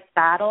take life's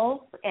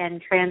battles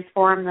and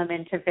transform them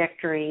into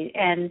victory.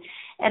 And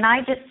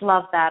I just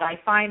love that. I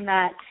find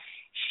that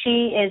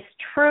she is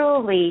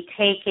truly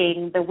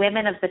taking the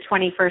women of the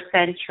 21st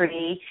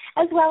century,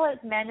 as well as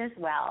men as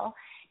well,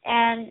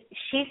 and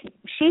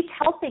she's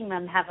helping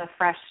them have a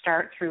fresh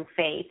start through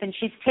faith. And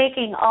she's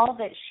taking all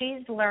that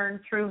she's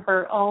learned through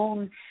her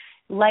own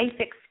life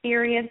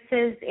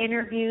experiences,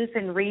 interviews,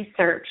 and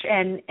research,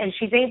 and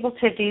she's able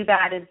to do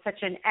that in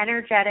such an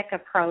energetic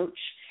approach,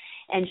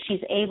 and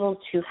she's able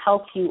to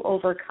help you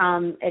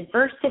overcome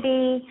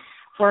adversity,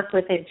 work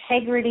with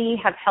integrity,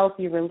 have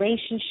healthy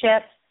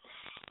relationships,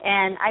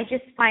 and I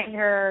just find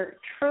her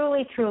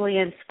truly, truly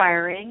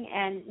inspiring.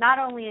 And not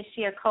only is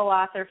she a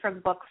co-author from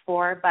Book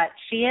 4, but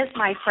she is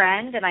my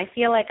friend, and I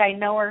feel like I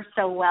know her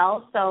so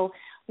well. So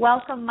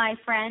welcome, my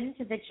friend,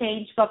 to the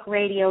Change Book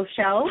Radio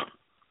Show.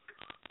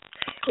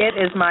 It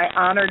is my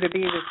honor to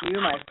be with you,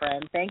 my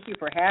friend. Thank you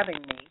for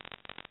having me.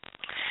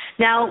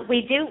 Now,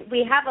 we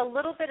have a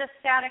little bit of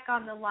static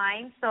on the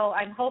line, so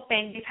I'm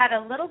hoping we've had a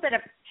little bit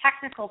of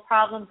technical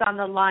problems on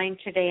the line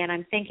today, and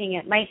I'm thinking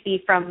it might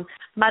be from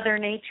Mother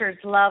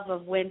Nature's love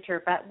of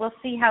winter, but we'll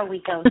see how we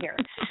go here.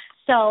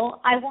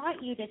 So I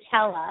want you to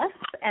tell us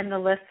and the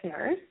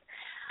listeners,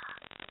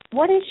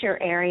 what is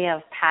your area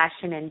of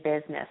passion in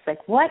business?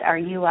 Like, what are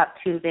you up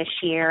to this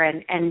year,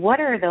 and what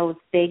are those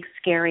big,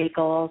 scary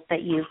goals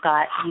that you've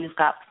got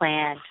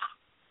planned?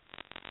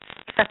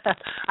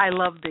 I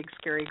love big,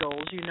 scary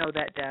goals. You know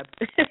that, Deb.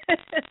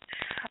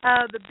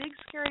 The big,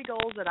 scary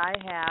goals that I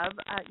have,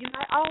 I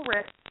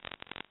already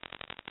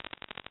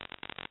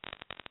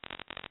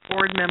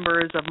board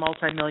members of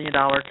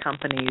multi-million-dollar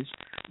companies,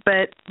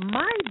 but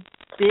my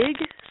big,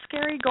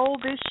 scary goal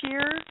this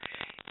year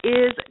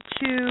is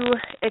to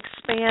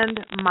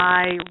expand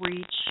my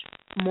reach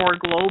more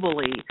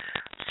globally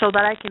so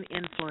that I can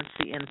influence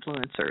the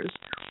influencers.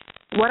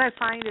 What I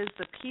find is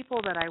the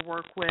people that I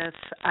work with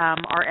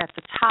are at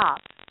the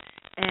top,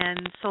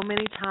 and so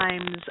many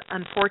times,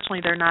 unfortunately,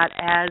 they're not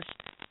as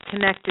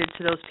connected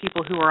to those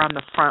people who are on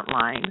the front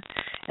line.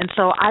 And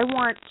so I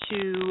want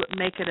to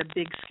make it a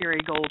big,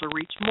 scary goal to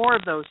reach more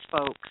of those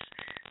folks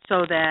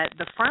so that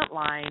the front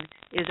line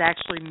is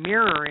actually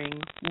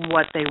mirroring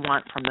what they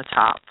want from the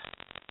top.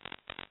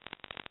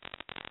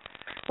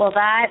 Well,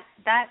 that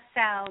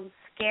sounds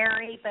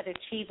scary but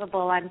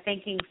achievable, I'm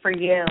thinking, for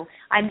you.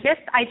 I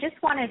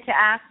just wanted to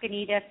ask,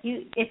 Anita,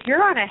 if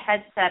you're on a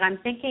headset, I'm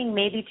thinking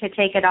maybe to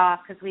take it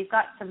off because we've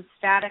got some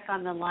static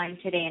on the line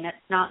today, and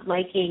it's not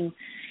liking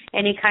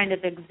any kind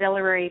of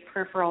auxiliary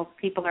peripherals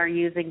people are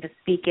using to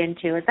speak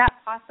into. Is that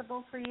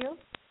possible for you?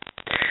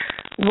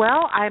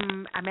 Well,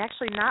 I'm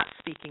actually not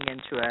speaking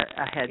into a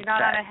headset. You're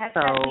not on a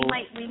headset?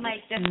 So we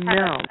might just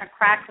have a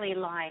crackly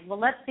line. Well,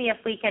 let's see if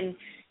we can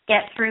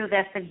get through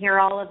this and hear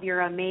all of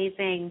your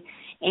amazing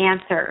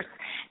answers.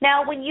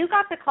 Now, when you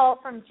got the call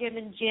from Jim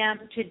and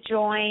Jim to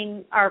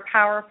join our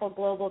powerful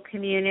global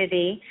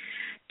community,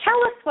 tell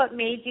us what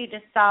made you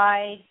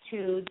decide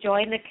to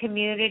join the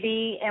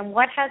community and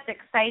what has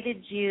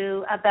excited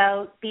you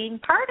about being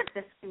part of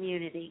this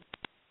community.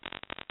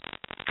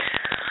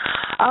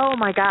 Oh,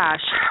 my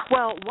gosh.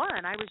 Well,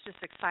 one, I was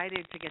just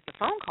excited to get the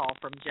phone call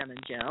from Jim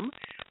and Jim.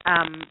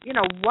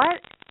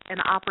 What an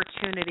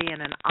opportunity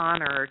and an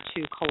honor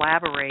to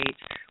collaborate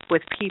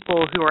with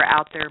people who are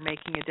out there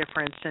making a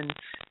difference and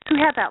who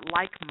have that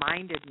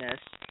like-mindedness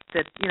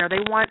that,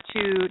 they want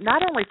to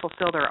not only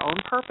fulfill their own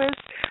purpose,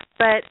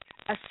 but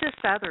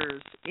assist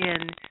others in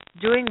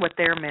doing what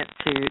they're meant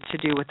to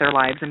do with their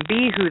lives and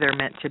be who they're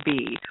meant to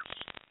be.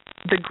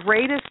 The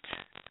greatest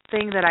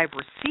thing that I've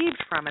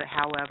received from it,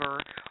 however,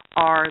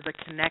 are the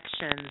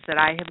connections that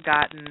I have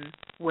gotten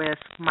with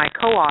my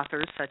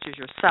co-authors, such as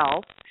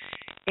yourself,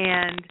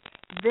 and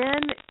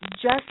then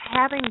just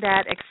having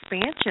that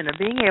expansion of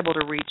being able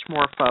to reach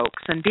more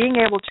folks and being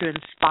able to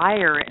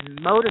inspire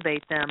and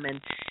motivate them and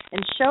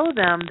show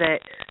them that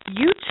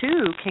you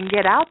too can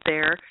get out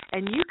there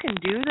and you can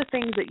do the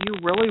things that you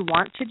really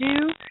want to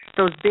do.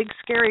 Those big,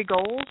 scary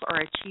goals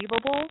are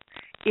achievable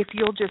if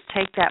you'll just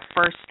take that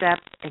first step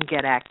and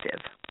get active.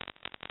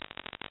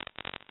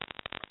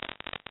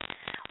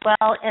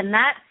 Well, and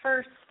that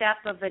first step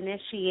of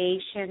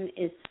initiation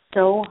is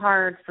so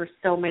hard for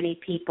so many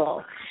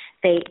people.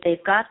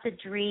 They've got the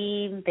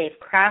dream, they've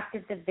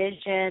crafted the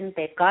vision,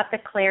 they've got the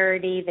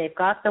clarity, they've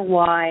got the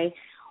why.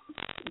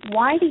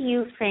 Why do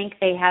you think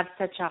they have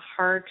such a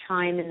hard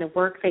time in the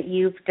work that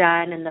you've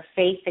done and the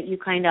faith that you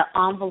kind of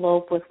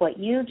envelope with what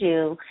you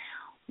do?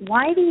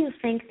 Why do you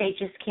think they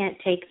just can't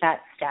take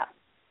that step?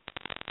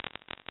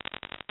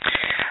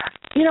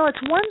 You know,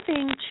 it's one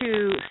thing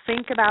to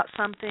think about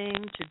something,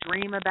 to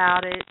dream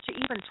about it, to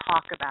even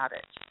talk about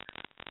it.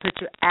 But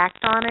to act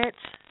on it,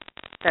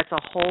 that's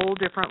a whole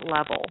different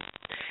level.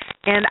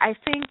 And I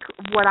think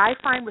what I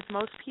find with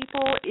most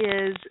people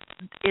is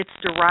it's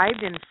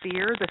derived in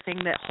fear, the thing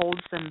that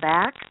holds them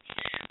back.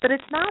 But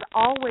it's not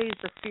always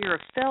the fear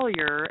of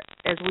failure,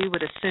 as we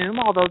would assume,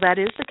 although that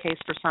is the case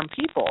for some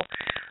people.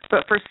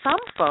 But for some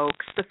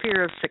folks, the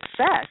fear of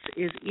success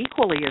is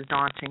equally as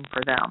daunting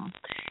for them.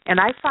 And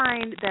I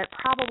find that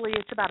probably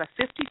it's about a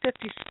 50-50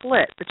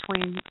 split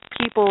between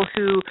people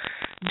who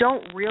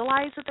don't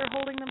realize that they're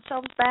holding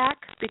themselves back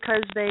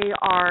because they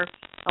are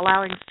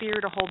allowing fear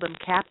to hold them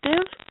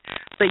captive,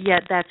 but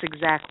yet that's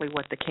exactly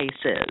what the case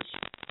is.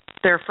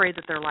 They're afraid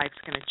that their life's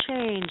going to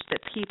change, that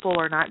people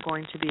are not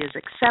going to be as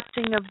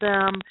accepting of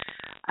them.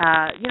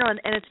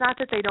 And it's not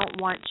that they don't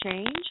want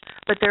change,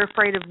 but they're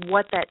afraid of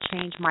what that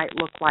change might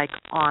look like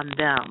on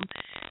them.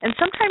 And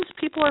sometimes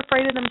people are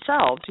afraid of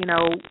themselves. You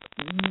know,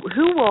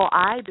 who will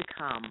I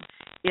become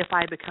if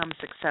I become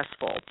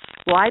successful?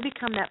 Will I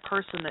become that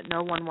person that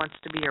no one wants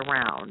to be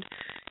around?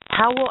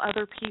 How will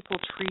other people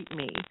treat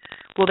me?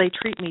 Will they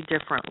treat me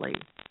differently?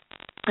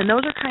 And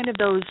those are kind of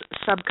those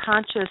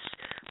subconscious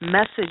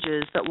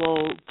messages that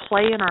will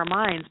play in our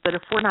minds. But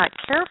if we're not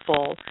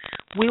careful,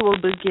 we will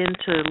begin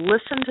to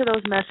listen to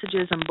those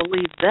messages and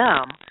believe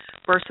them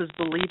versus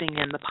believing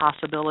in the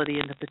possibility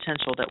and the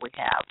potential that we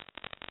have.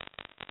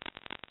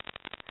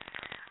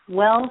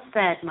 Well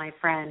said, my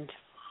friend.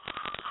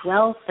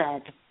 Well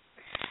said.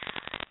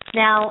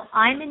 Now,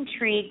 I'm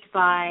intrigued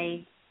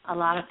by a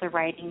lot of the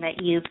writing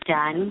that you've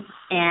done,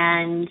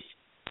 and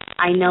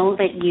I know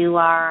that you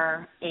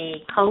are a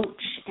coach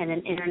and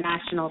an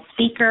international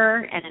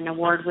speaker and an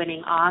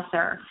award-winning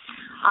author.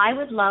 I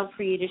would love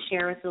for you to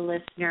share with the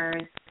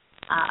listeners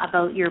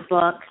about your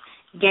book,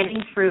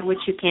 Getting Through What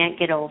You Can't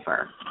Get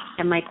Over.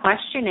 And my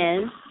question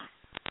is,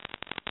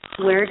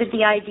 where did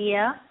the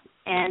idea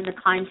and the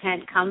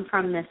content come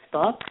from this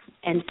book?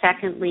 And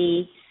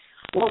secondly,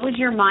 what was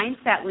your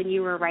mindset when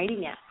you were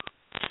writing it?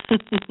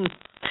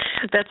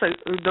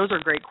 Those are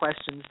great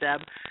questions,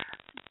 Deb.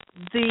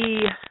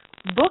 The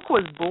book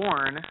was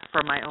born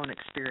from my own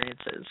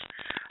experiences.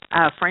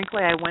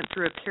 Frankly, I went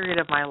through a period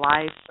of my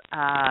life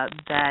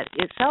that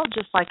it felt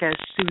just like a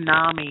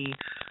tsunami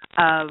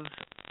of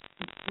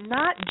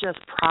not just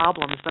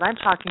problems, but I'm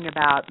talking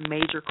about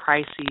major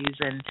crises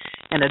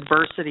and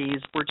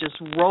adversities were just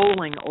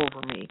rolling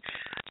over me.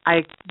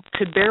 I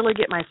could barely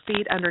get my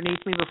feet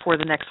underneath me before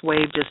the next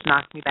wave just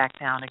knocked me back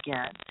down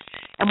again.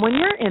 And when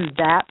you're in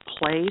that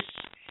place,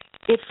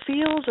 it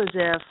feels as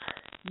if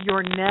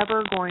you're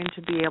never going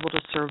to be able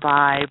to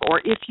survive, or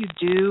if you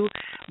do,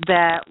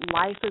 that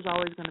life is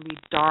always going to be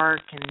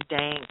dark and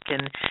dank,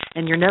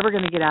 and you're never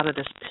going to get out of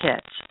this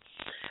pit.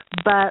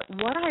 But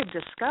what I've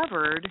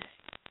discovered,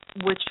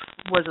 which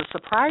was a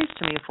surprise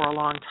to me for a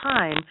long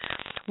time,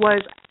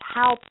 was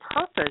how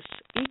purpose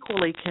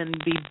equally can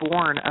be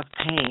born of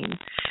pain.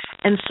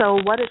 And so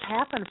what has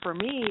happened for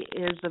me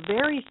is the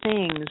very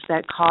things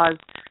that caused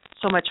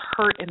so much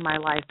hurt in my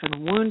life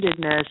and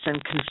woundedness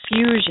and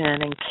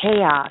confusion and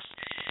chaos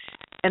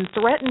and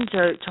threatened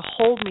to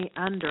hold me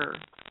under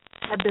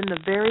have been the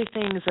very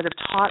things that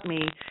have taught me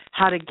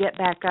how to get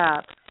back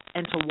up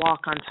and to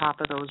walk on top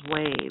of those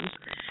waves.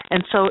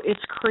 And so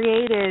it's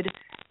created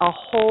a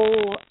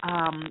whole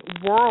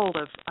world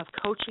of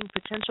coaching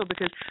potential,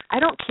 because I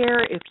don't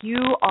care if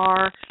you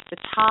are the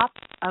top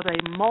of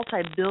a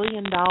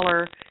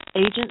multi-billion-dollar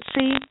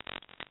agency,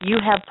 you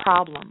have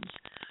problems,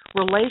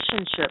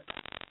 relationship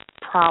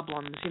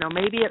problems,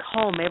 maybe at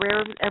home, maybe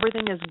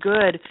everything is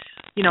good,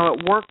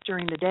 at work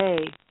during the day,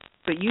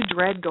 but you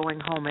dread going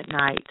home at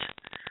night.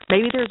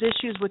 Maybe there's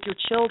issues with your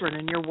children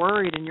and you're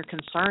worried and you're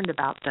concerned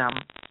about them.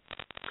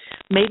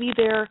 Maybe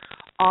there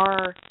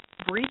are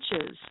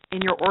breaches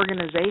in your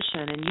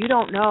organization and you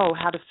don't know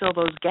how to fill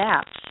those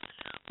gaps.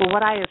 Well,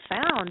 what I have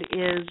found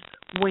is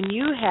when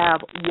you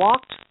have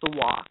walked the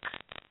walk,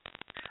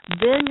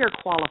 then you're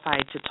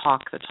qualified to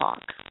talk the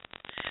talk,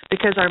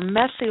 because our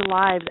messy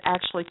lives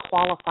actually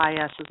qualify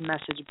us as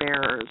message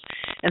bearers.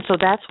 And so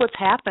that's what's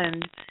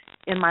happened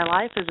in my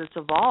life as it's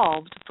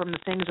evolved from the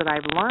things that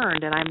I've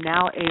learned, and I'm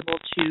now able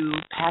to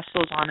pass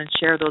those on and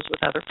share those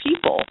with other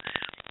people.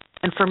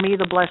 And for me,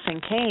 the blessing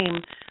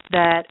came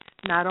that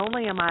not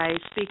only am I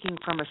speaking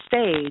from a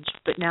stage,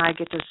 but now I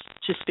get to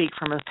speak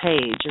from a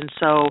page. And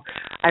so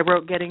I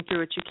wrote Getting Through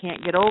What You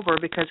Can't Get Over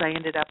because I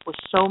ended up with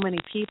so many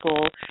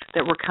people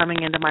that were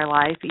coming into my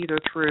life, either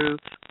through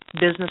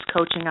business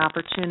coaching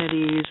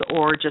opportunities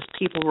or just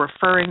people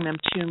referring them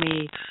to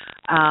me,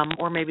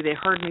 or maybe they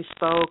heard me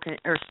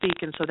speak,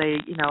 and so they,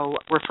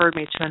 referred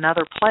me to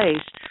another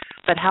place.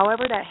 But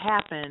however that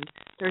happened,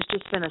 there's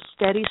just been a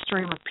steady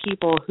stream of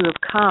people who have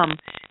come,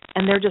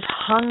 and they're just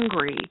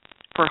hungry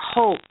for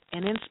hope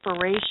and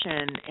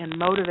inspiration and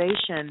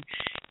motivation.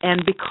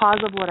 And because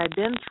of what I've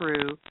been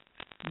through,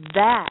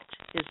 that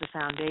is the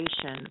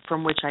foundation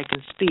from which I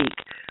can speak,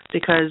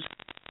 because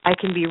I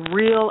can be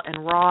real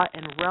and raw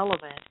and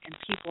relevant, and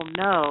people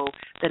know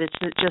that it's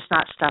just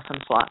not stuff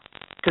and fluff,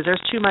 because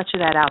there's too much of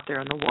that out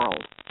there in the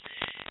world.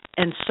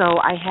 And so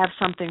I have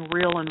something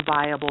real and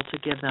viable to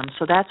give them.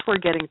 So that's where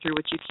Getting Through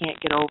What You Can't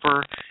Get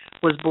Over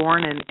was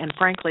born, and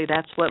frankly,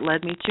 that's what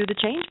led me to the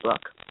Change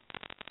Book.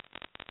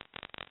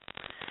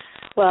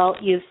 Well,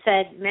 you've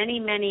said many,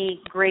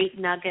 many great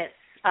nuggets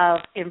of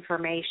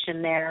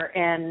information there,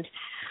 and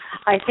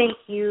I think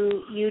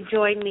you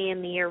join me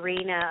in the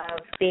arena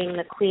of being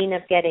the queen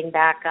of getting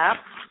back up.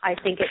 I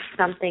think it's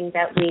something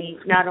that we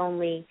not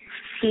only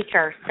teach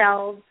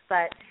ourselves,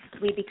 but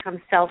we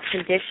become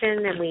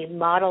self-conditioned and we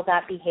model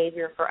that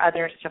behavior for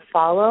others to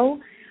follow.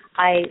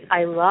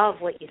 I love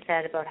what you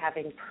said about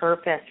having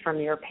purpose from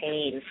your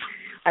pain.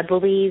 I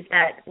believe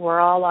that we're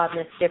all on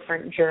this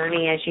different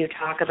journey as you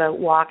talk about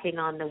walking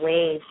on the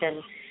waves, and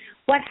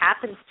what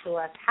happens to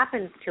us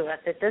happens to us.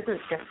 It doesn't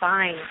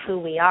define who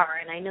we are.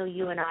 And I know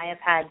you and I have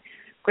had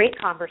great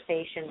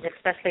conversations,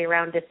 especially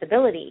around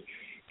disability.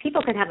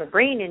 People can have a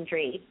brain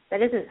injury.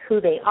 That isn't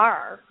who they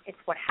are. It's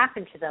what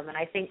happened to them. And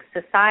I think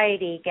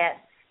society gets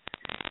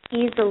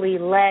easily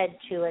led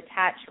to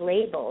attach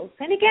labels.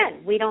 And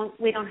again, we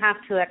don't have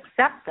to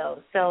accept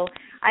those. So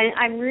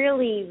I'm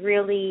really,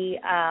 really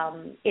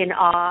in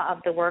awe of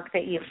the work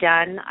that you've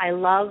done. I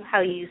love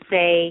how you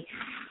say,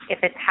 if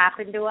it's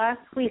happened to us,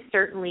 we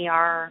certainly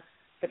are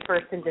the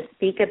person to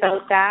speak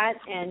about that.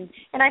 And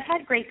I've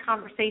had great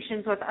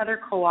conversations with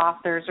other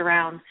co-authors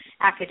around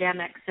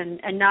academics, and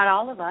not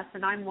all of us,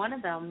 and I'm one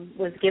of them,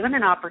 was given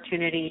an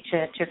opportunity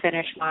to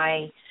finish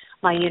my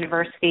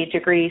university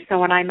degree. So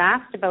when I'm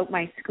asked about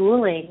my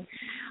schooling,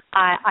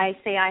 I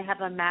say I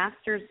have a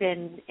master's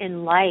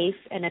in life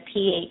and a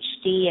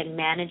PhD in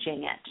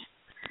managing it.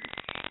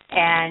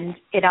 And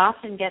it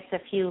often gets a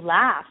few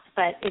laughs,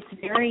 but it's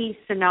very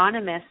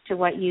synonymous to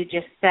what you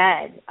just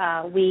said.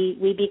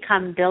 We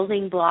become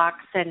building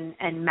blocks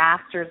and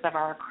masters of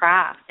our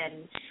craft.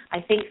 And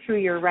I think through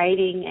your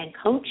writing and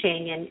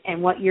coaching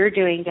and what you're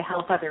doing to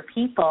help other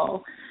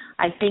people,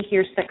 I think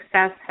your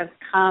success has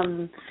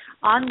come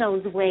on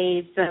those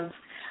waves of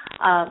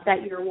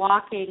that you're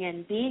walking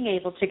and being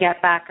able to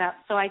get back up.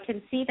 So I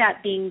can see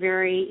that being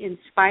very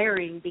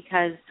inspiring,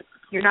 because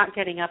you're not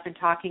getting up and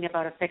talking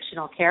about a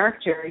fictional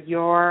character.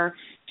 You're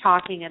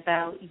talking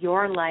about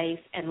your life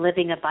and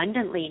living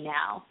abundantly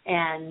now.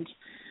 And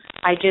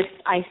I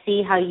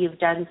see how you've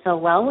done so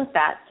well with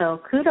that. So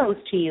kudos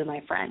to you,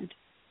 my friend.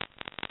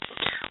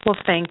 Well,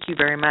 thank you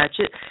very much.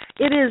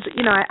 It is,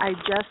 I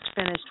just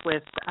finished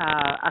with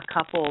a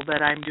couple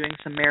that I'm doing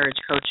some marriage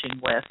coaching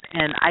with,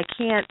 and I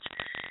can't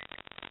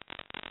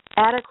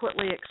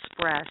adequately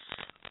express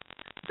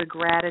the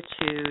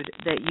gratitude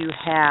that you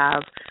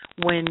have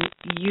when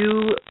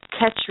you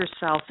catch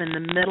yourself in the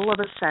middle of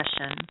a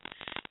session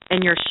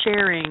and you're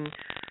sharing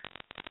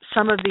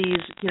some of these,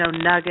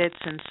 nuggets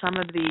and some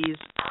of these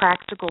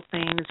practical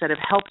things that have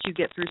helped you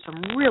get through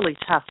some really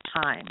tough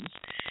times.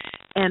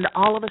 And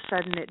all of a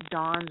sudden it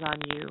dawns on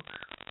you,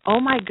 oh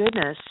my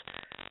goodness,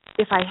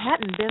 if I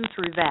hadn't been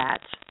through that,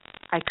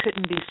 I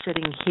couldn't be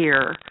sitting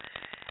here.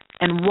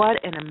 And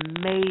what an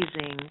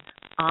amazing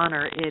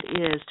honor it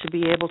is to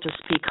be able to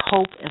speak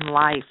hope and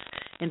life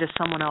into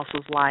someone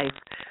else's life.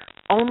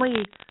 Only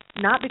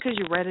not because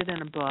you read it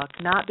in a book,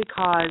 not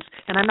because,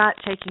 and I'm not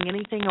taking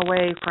anything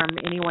away from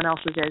anyone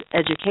else's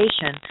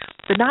education,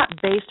 but not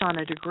based on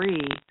a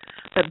degree,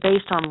 but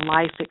based on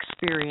life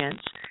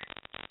experience.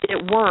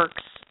 It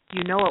works.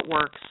 You know it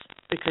works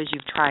because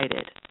you've tried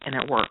it and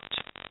it worked.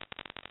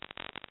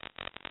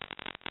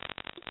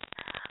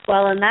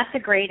 Well, and that's a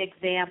great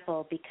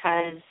example,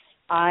 because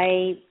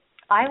I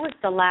was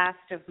the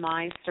last of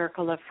my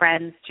circle of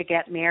friends to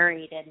get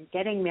married, and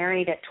getting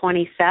married at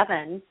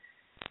 27,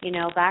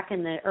 back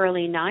in the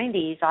early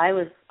 90s, I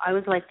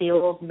was like the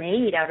old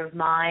maid out of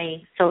my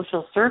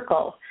social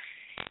circle.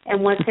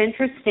 And what's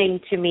interesting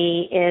to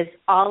me is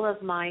all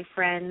of my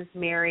friends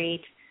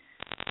married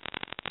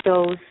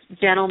those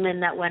gentlemen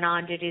that went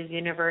on to do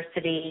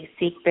university,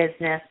 seek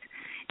business,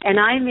 and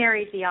I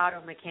married the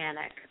auto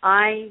mechanic.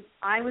 I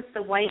was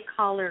the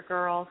white-collar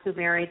girl who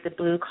married the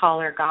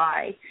blue-collar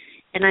guy,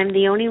 and I'm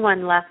the only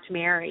one left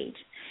married.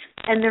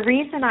 And the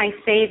reason I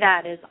say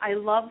that is I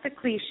love the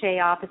cliche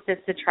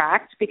opposites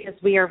attract, because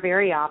we are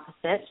very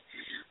opposite.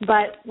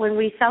 But when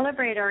we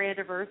celebrate our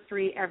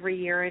anniversary every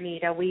year,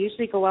 Anita, we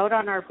usually go out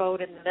on our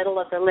boat in the middle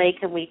of the lake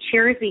and we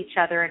cheers each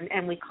other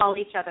and we call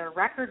each other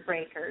record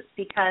breakers,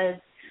 because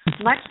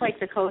much like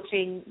the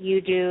coaching you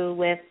do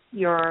with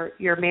your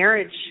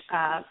marriage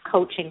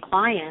coaching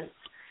clients,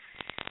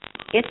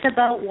 it's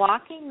about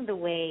walking the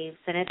waves,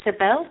 and it's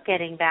about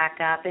getting back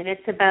up, and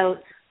it's about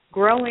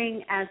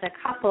growing as a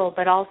couple,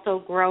 but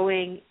also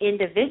growing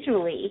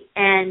individually.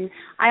 And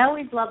I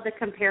always love the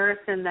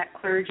comparison that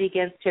clergy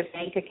gives to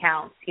bank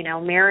accounts. You know,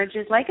 marriage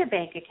is like a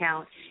bank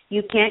account.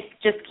 You can't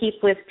just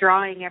keep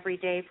withdrawing every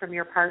day from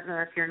your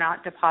partner if you're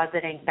not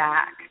depositing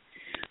back.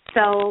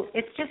 So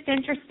it's just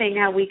interesting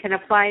how we can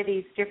apply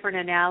these different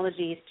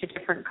analogies to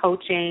different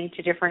coaching,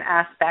 to different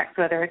aspects,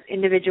 whether it's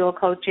individual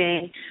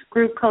coaching,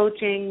 group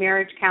coaching,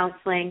 marriage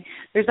counseling.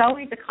 There's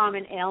always a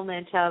common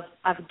ailment of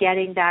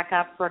getting back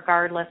up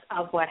regardless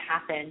of what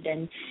happened.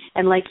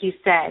 And like you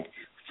said,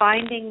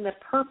 finding the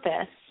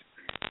purpose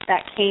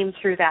that came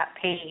through that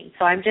pain.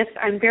 So I'm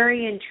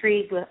very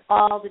intrigued with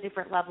all the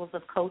different levels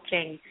of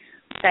coaching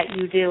that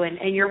you do,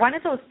 and you're one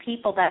of those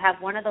people that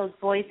have one of those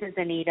voices,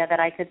 Anita,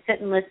 that I could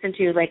sit and listen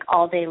to like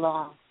all day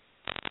long.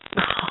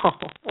 Oh,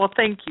 well,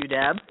 thank you,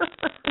 Deb.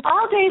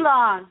 All day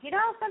long. You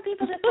know, some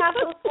people just have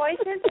those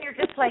voices, and you're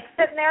just like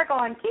sitting there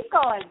going, keep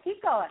going,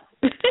 keep going.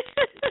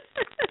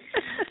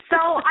 So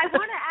I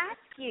want to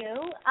ask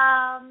you,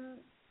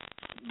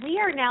 we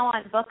are now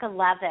on book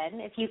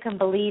 11, if you can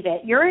believe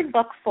it. You're in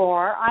book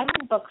 4. I'm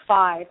in book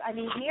 5. I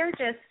mean, we are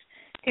just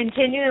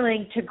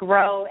continuing to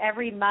grow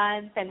every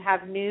month and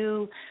have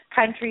new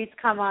countries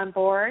come on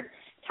board.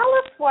 Tell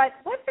us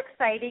what's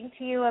exciting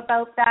to you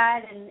about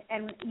that,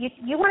 and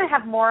you want to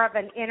have more of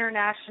an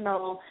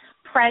international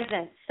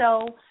presence.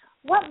 So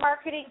what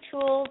marketing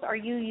tools are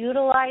you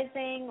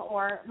utilizing?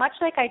 Or much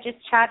like I just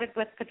chatted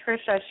with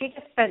Patricia, she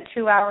just spent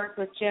 2 hours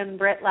with Jim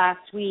Britt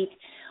last week.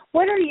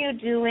 What are you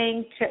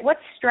doing what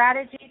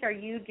strategies are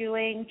you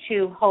doing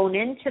to hone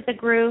into the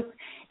group?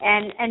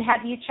 And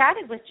have you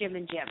chatted with Jim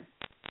and Jim?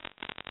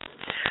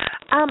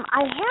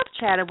 I have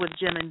chatted with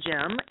Jim and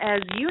Jim.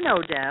 As you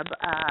know, Deb,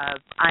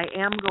 I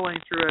am going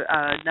through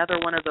another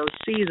one of those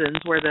seasons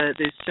where the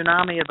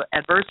tsunami of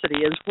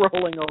adversity is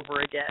rolling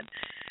over again.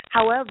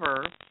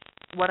 However,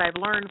 what I've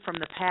learned from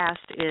the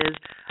past is,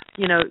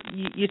 you know,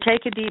 you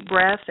take a deep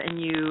breath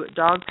and you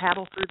dog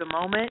paddle through the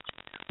moment,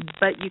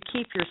 but you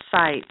keep your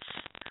sights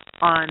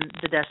on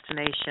the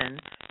destination.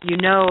 You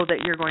know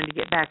that you're going to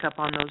get back up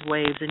on those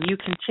waves, and you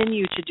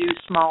continue to do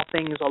small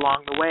things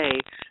along the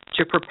way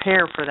to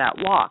prepare for that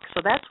walk.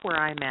 So that's where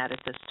I'm at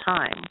this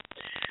time.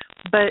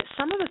 But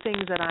some of the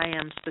things that I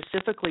am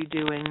specifically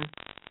doing,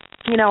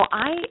 you know,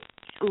 I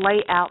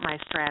lay out my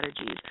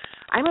strategies.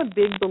 I'm a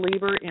big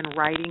believer in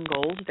writing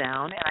goals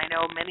down, and I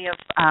know many of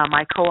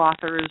my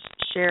co-authors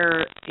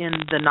share in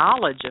the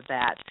knowledge of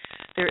that.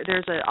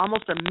 There's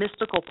almost a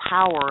mystical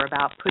power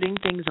about putting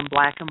things in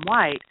black and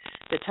white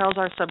that tells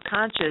our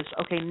subconscious,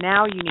 okay,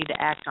 now you need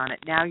to act on it.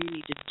 Now you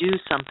need to do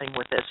something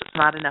with this. It's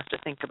not enough to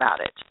think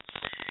about it.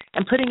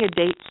 And putting a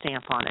date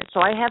stamp on it. So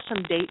I have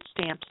some date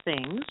stamped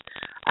things.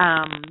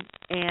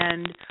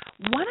 And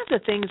one of the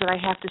things that I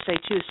have to say,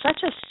 too, is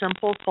such a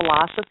simple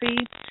philosophy,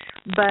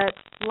 but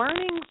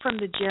learning from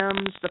the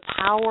Jims the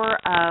power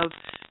of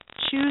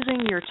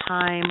choosing your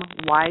time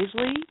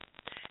wisely.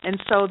 And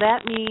so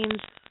that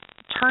means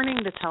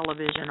turning the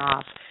television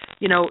off.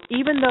 You know,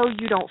 even though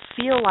you don't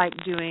feel like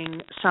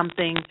doing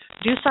something,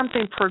 do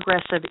something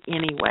progressive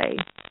anyway.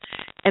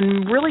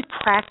 And really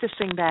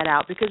practicing that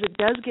out, because it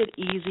does get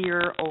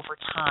easier over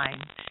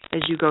time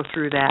as you go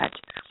through that.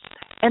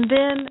 And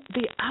then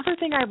the other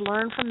thing I've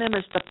learned from them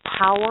is the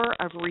power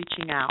of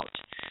reaching out.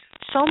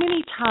 So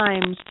many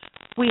times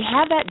we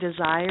have that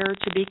desire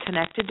to be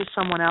connected to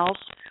someone else,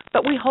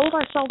 but we hold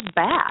ourselves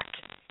back.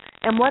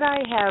 And what I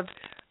have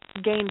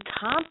gained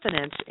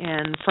confidence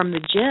in from the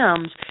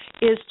Jims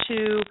is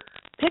to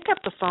pick up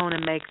the phone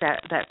and make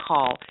that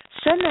call.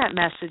 Send that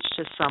message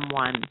to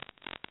someone.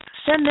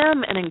 Send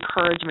them an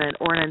encouragement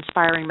or an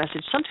inspiring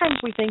message. Sometimes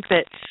we think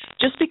that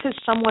just because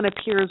someone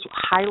appears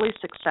highly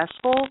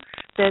successful,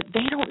 that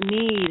they don't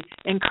need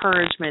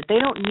encouragement. They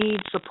don't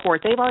need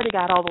support. They've already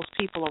got all those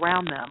people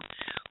around them.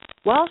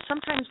 Well,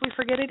 sometimes we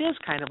forget it is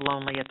kind of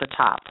lonely at the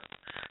top.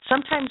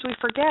 Sometimes we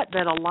forget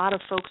that a lot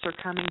of folks are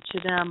coming to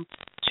them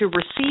to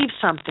receive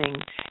something,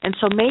 and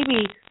so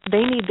maybe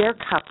they need their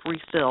cup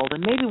refilled,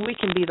 and maybe we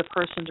can be the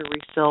person to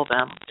refill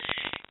them.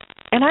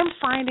 And I'm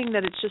finding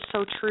that it's just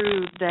so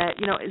true that,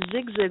 you know,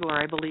 Zig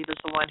Ziglar, I believe, is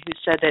the one who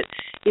said that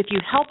if you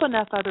help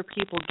enough other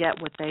people get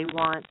what they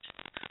want,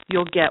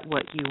 you'll get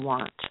what you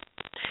want.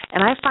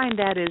 And I find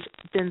that has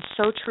been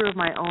so true of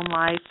my own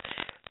life.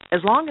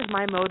 As long as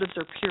my motives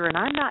are pure and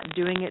I'm not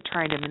doing it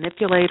trying to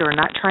manipulate or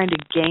not trying to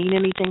gain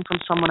anything from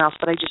someone else,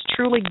 but I just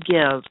truly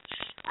give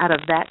out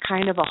of that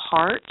kind of a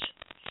heart,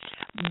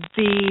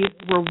 the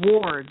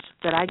rewards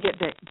that I get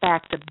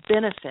back, the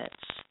benefits,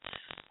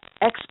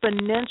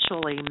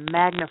 exponentially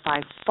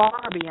magnified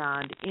far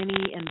beyond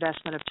any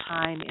investment of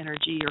time,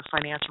 energy, or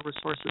financial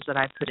resources that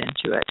I've put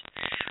into it.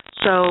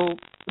 So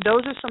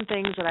those are some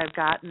things that I've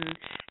gotten.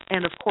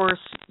 And, of course,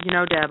 you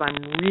know, Deb,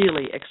 I'm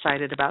really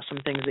excited about some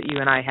things that you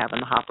and I have in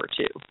the hopper,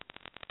 too.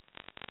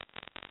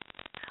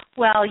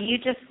 Well, you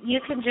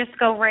can just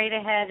go right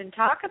ahead and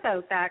talk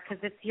about that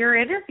because it's your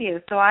interview.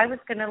 So I was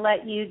going to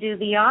let you do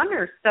the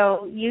honors.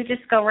 So you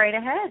just go right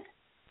ahead.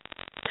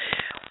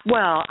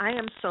 Well, I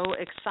am so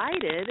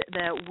excited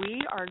that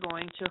we are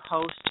going to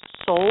host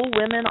Soul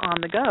Women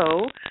on the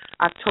Go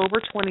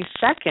October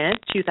 22nd,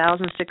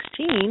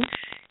 2016,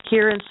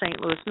 here in St.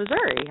 Louis,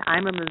 Missouri.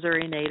 I'm a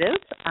Missouri native,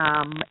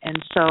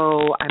 and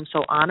so I'm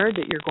so honored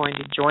that you're going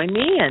to join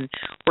me, and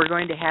we're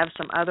going to have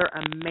some other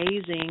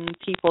amazing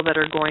people that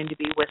are going to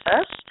be with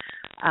us.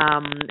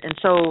 And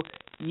so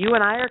you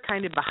and I are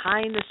kind of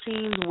behind the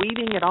scenes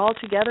weaving it all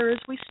together as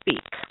we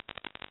speak.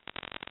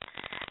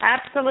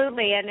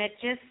 Absolutely, and it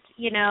just,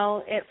 you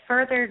know, it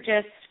further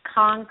just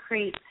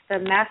concretes the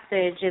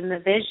message and the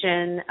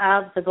vision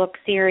of the book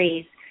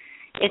series.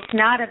 It's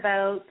not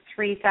about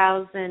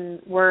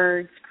 3,000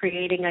 words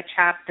creating a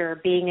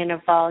chapter, being in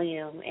a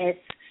volume.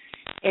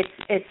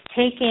 It's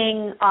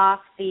taking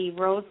off the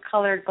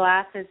rose-colored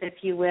glasses, if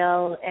you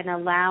will, and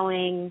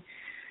allowing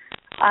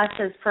us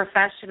as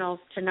professionals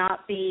to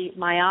not be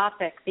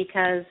myopic,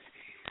 because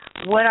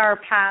what our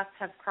paths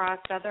have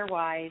crossed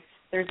otherwise.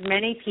 There's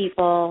many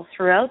people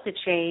throughout the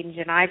change,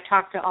 and I've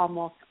talked to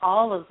almost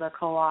all of the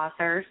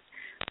co-authors.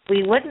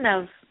 We wouldn't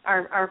have,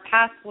 our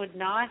paths would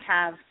not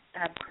have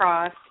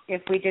crossed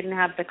if we didn't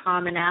have the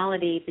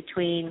commonality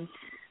between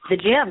the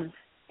gyms.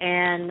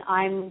 And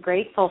I'm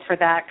grateful for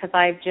that because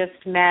I've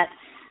just met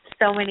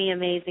so many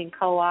amazing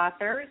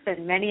co-authors,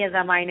 and many of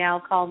them I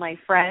now call my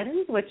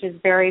friends, which is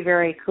very,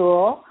 very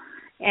cool.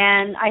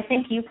 And I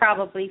think you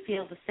probably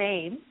feel the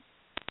same.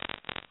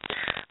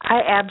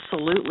 I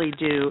absolutely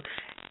do.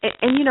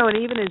 And, you know, and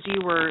even as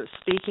you were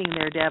speaking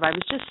there, Deb, I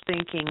was just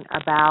thinking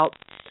about,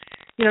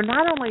 you know,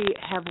 not only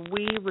have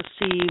we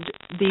received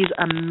these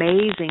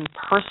amazing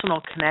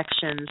personal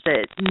connections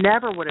that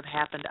never would have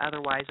happened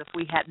otherwise if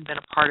we hadn't been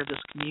a part of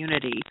this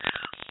community,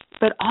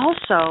 but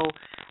also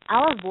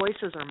our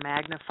voices are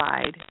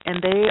magnified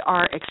and they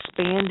are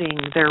expanding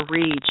their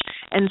reach.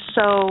 And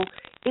so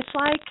it's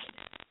like,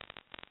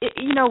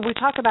 you know, we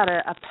talk about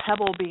a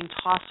pebble being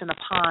tossed in a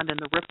pond and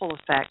the ripple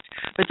effect,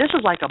 but this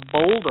is like a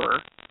boulder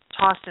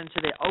tossed into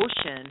the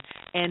ocean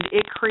and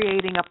it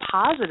creating a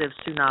positive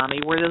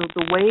tsunami where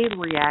the wave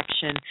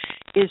reaction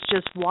is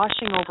just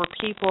washing over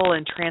people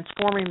and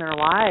transforming their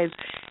lives,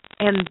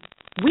 and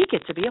we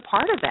get to be a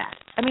part of that.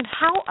 I mean,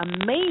 how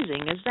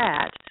amazing is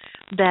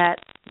that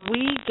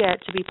we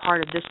get to be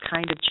part of this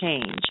kind of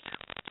change?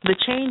 The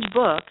Change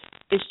book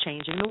is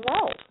changing the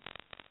world.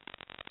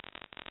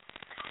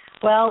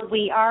 Well,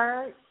 we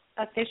are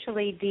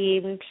officially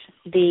deemed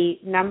the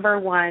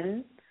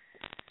 #1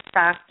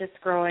 fastest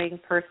growing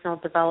personal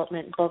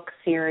development book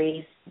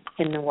series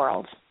in the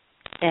world.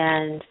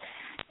 And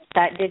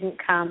that didn't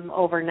come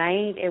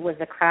overnight. It was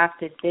a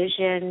crafted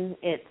vision.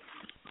 It's,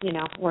 you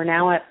know, we're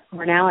now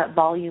at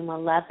volume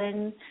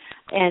 11,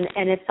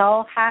 and it's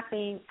all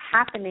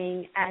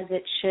happening as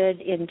it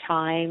should in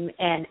time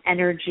and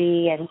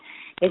energy, and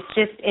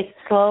it's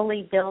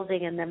slowly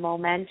building, and the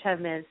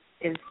momentum is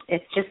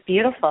it's just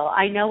beautiful.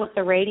 I know with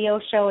the radio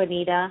show,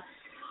 Anita,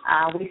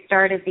 we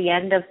started the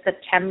end of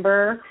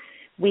September.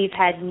 We've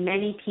had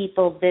many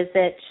people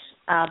visit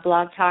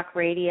Blog Talk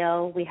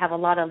Radio. We have a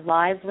lot of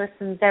live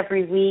listens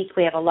every week.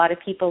 We have a lot of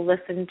people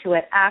listen to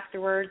it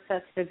afterwards.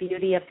 That's the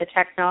beauty of the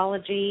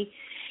technology.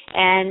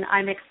 And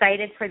I'm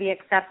excited for the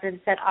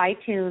acceptance at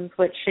iTunes,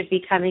 which should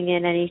be coming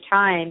in any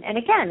time. And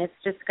again, it's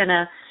just going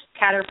to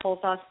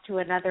catapult us to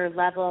another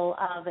level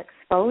of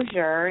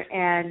exposure.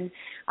 And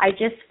I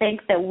just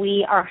think that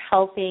we are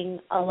helping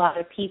a lot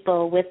of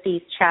people with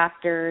these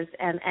chapters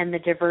and the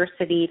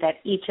diversity that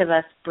each of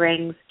us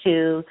brings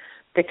to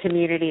the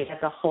community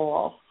as a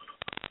whole.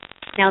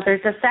 Now,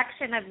 there's a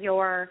section of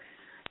your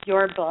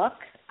book,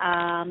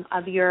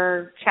 of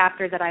your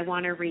chapter that I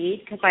want to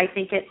read because I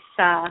think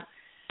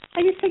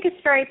I just think it's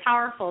very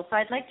powerful. So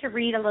I'd like to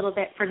read a little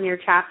bit from your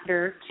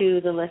chapter to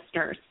the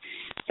listeners.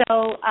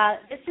 So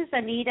this is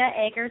Anita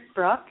Agers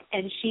Brook,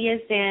 and she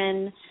is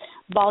in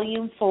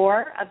Volume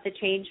 4 of the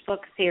Change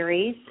Book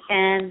series,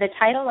 and the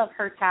title of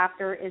her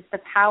chapter is The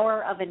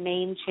Power of a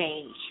Name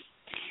Change.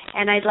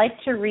 And I'd like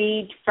to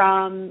read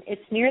from,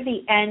 it's near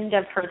the end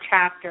of her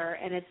chapter,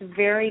 and it's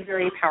very,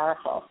 very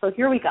powerful. So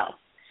here we go.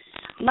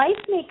 Life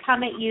may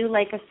come at you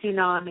like a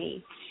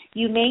tsunami.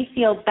 You may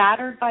feel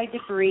battered by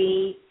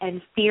debris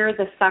and fear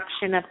the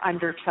suction of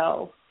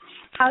undertow.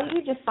 How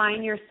you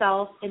define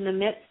yourself in the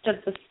midst of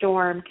the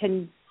storm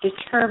can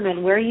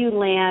determine where you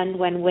land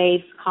when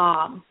waves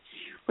calm.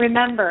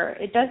 Remember,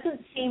 it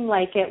doesn't seem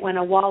like it when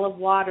a wall of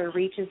water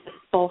reaches its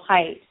full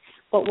height,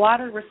 but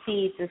water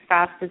recedes as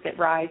fast as it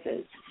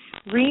rises.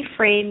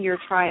 Reframe your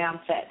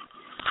triumphant.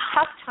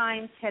 Tough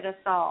times hit us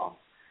all.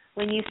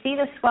 When you see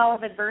the swell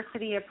of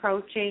adversity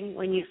approaching,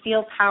 when you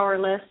feel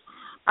powerless,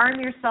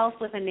 arm yourself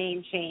with a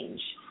name change.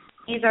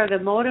 These are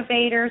the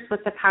motivators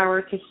with the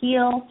power to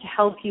heal, to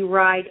help you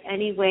ride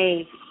any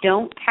wave.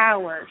 Don't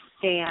cower,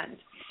 stand.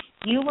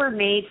 You were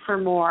made for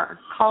more.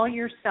 Call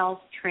yourself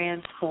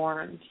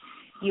transformed.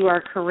 You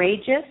are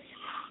courageous.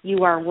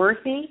 You are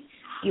worthy.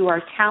 You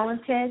are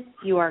talented.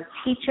 You are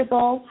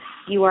teachable.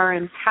 You are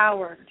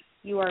empowered.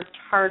 You are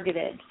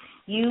targeted.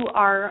 You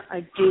are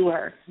a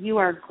doer. You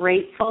are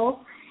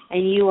grateful,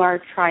 and you are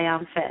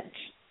triumphant.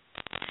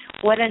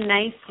 What a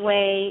nice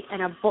way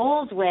and a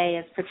bold way,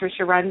 as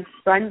Patricia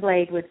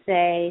Rundblade would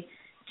say,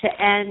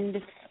 to end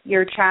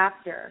your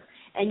chapter.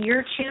 And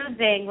you're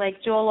choosing, like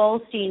Joel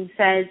Osteen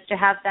says, to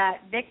have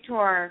that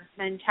victor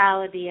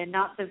mentality and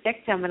not the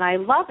victim. And I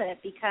love it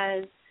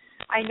because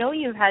I know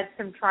you've had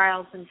some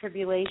trials and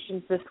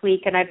tribulations this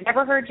week, and I've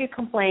never heard you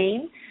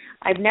complain.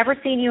 I've never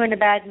seen you in a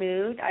bad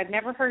mood. I've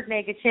never heard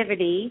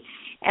negativity.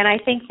 And I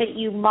think that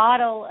you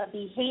model a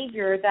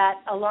behavior that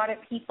a lot of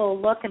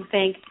people look and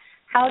think,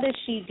 how does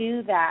she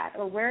do that?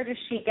 Or where does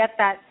she get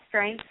that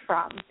strength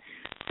from?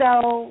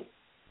 So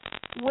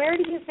where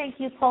do you think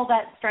you pull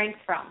that strength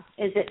from?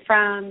 Is it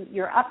from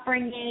your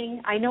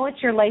upbringing? I know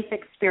it's your life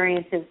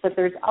experiences, but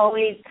there's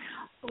always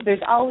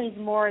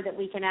more that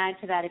we can add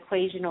to that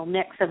equational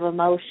mix of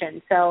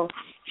emotion. So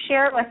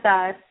share with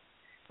us,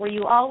 were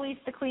you always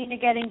the queen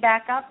of getting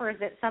back up, or is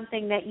it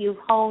something that you've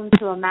honed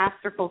to a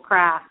masterful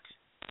craft?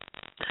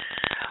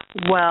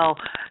 Well,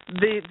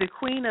 the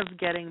queen of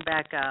getting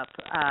back up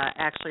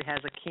actually has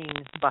a king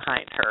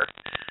behind her.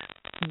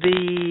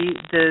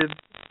 The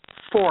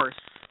force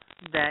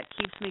that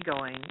keeps me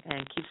going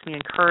and keeps me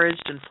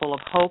encouraged and full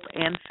of hope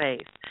and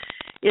faith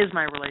is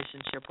my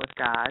relationship with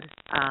God.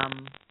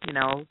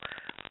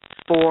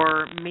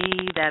 For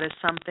me, that is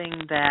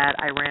something that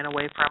I ran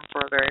away from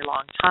for a very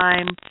long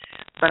time,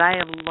 but I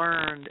have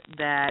learned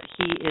that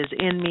He is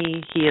in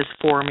me, He is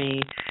for me,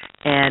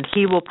 and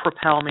He will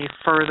propel me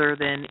further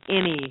than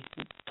any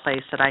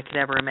place that I could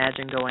ever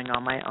imagine going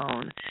on my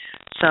own.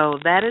 So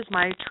that is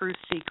my true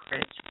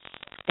secret,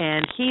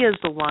 and He is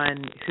the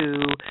one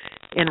who,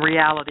 in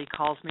reality,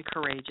 calls me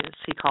courageous.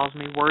 He calls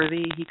me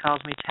worthy. He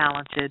calls me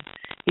talented.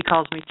 He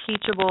calls me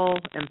teachable,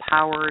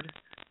 empowered,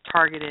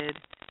 targeted.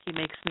 He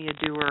makes me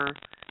a doer,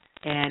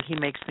 and He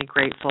makes me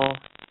grateful,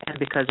 and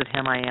because of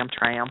Him, I am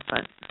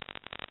triumphant.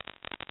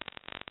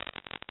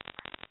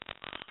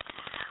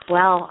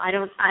 Well, I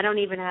don't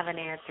even have an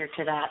answer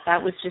to that.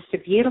 That was just a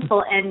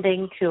beautiful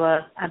ending to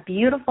a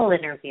beautiful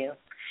interview.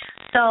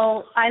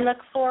 So I look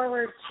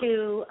forward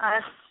to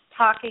us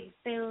talking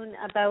soon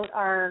about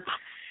our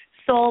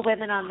Soul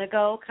Women on the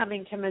Go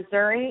coming to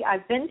Missouri.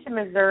 I've been to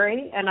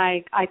Missouri, and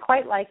I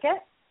quite like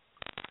it.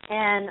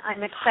 And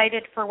I'm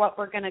excited for what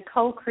we're going to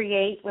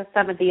co-create with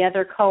some of the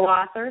other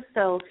co-authors.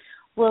 So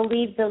we'll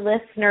leave the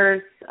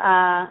listeners,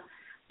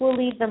 we'll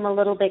leave them a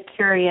little bit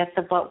curious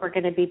of what we're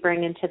going to be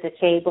bringing to the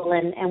table,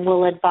 and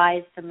we'll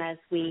advise them as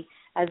we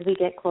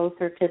get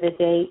closer to the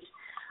date.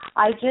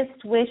 I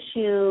just wish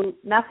you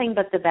nothing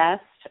but the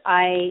best.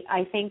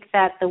 I think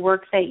that the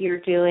work that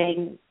you're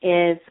doing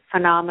is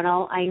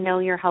phenomenal. I know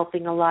you're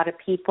helping a lot of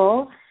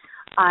people.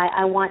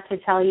 I want to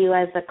tell you,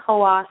 as a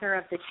co-author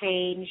of The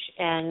Change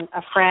and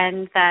a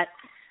friend, that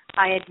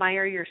I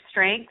admire your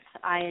strength,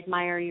 I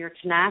admire your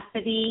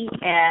tenacity,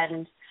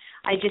 and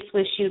I just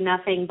wish you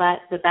nothing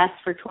but the best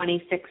for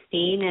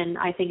 2016, and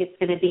I think it's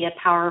going to be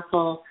a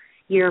powerful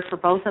year for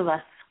both of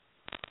us.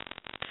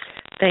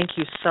 Thank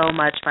you so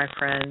much, my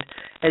friend.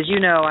 As you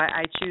know,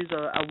 I choose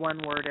a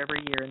one word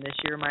every year, and this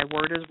year my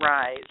word is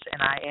rise,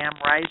 and I am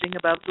rising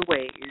above the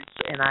waves,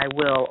 and I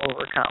will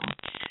overcome.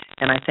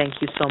 And I thank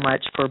you so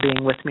much for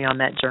being with me on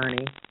that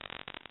journey.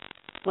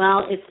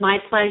 Well, it's my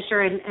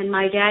pleasure, and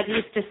my dad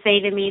used to say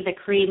to me, the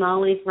cream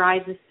always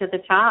rises to the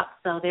top,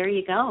 so there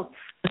you go.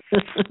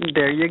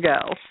 There you go.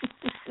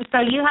 So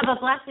you have a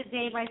blessed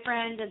day, my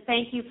friend, and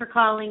thank you for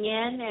calling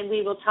in, and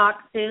we will talk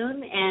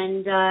soon.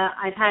 And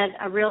I've had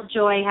a real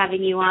joy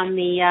having you on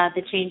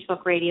the Change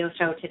Book Radio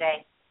Show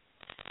today.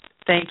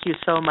 Thank you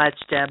so much,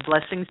 Deb.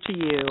 Blessings to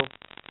you.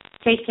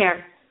 Take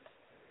care.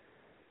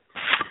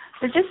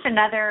 So just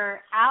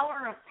another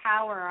hour of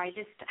power.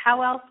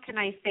 How else can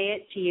I say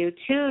it to you?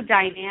 Two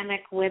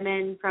dynamic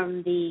women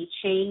from the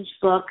Change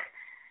Book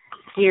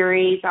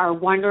series, our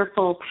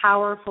wonderful,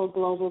 powerful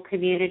global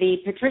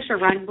community. Patricia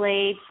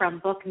Rundblade from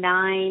Book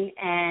 9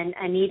 and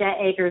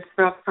Anita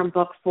Brooks from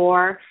Book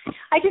 4.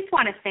 I just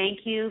want to thank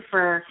you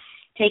for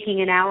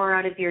taking an hour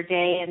out of your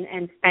day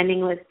and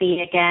spending with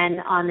me again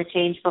on the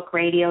Change Book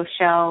Radio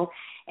Show.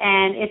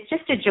 And it's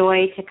just a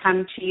joy to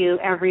come to you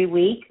every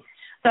week.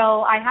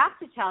 So I have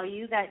to tell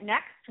you that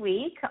next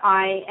week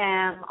I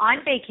am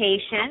on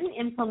vacation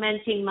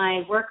implementing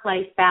my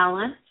work-life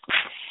balance,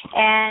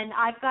 and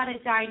I've got a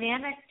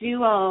dynamic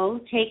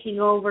duo taking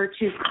over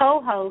to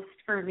co-host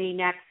for me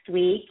next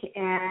week,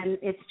 and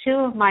it's two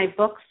of my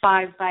Book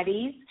 5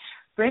 buddies,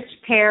 Rich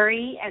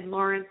Perry and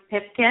Lawrence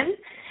Pipkin.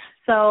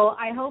 So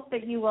I hope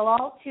that you will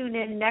all tune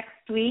in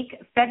next week,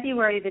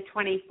 February the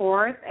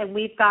 24th, and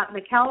we've got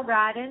Mikkel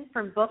Radin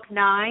from Book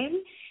 9,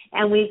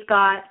 and we've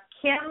got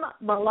Kim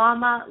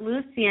Malama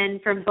Lucian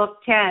from Book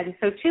 10.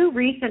 So two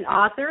recent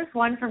authors,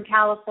 one from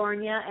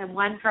California and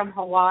one from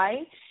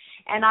Hawaii.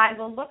 And I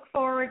will look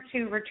forward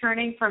to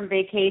returning from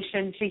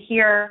vacation to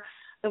hear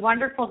the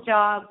wonderful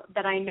job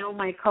that I know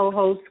my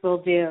co-host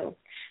will do.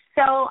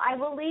 So I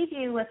will leave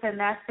you with a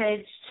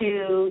message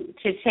to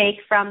take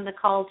from the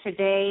call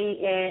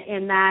today,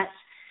 in that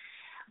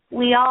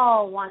we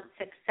all want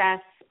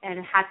success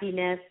and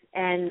happiness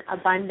and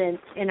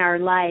abundance in our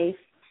life,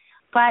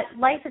 but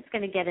life is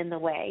going to get in the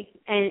way.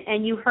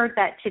 And you heard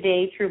that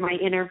today through my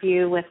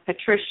interview with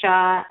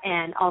Patricia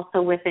and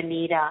also with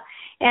Anita.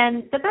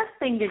 And the best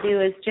thing to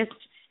do is just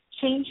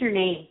change your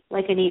name,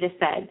 like Anita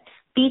said.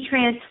 Be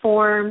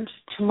transformed.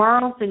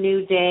 Tomorrow's a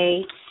new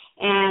day.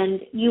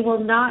 And you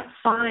will not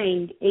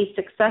find a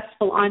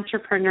successful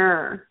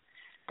entrepreneur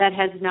that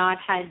has not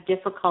had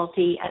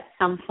difficulty at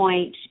some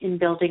point in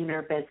building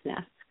their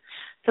business.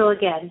 So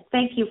again,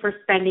 thank you for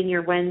spending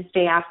your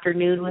Wednesday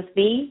afternoon with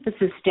me. This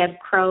is Deb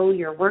Crowe,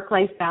 your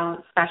work-life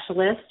balance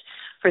specialist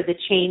for the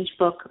Change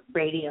Book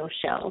radio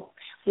show.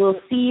 We'll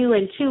see you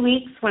in 2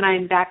 weeks when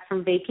I'm back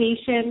from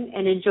vacation,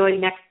 and enjoy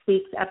next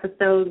week's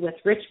episode with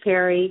Rich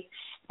Perry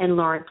and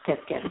Lawrence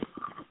Pipkin.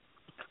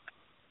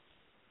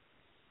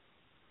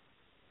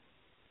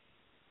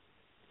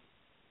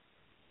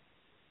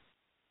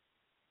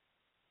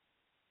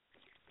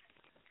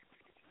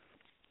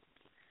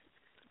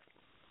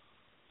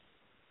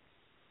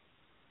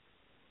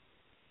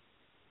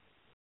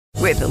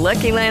 With the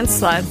Lucky Land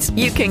Slots,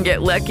 you can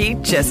get lucky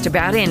just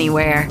about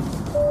anywhere.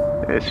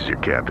 This is your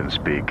captain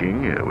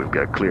speaking. We've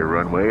got clear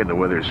runway and the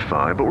weather's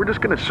fine, but we're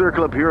just going to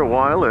circle up here a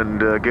while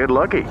and get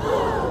lucky.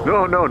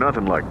 No,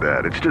 nothing like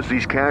that. It's just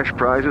these cash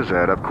prizes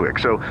add up quick.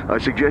 So I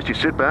suggest you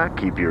sit back,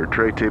 keep your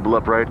tray table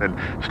upright, and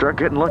start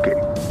getting lucky.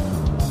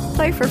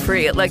 Play for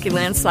free at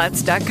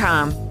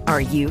LuckyLandSlots.com.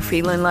 Are you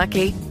feeling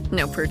lucky?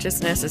 No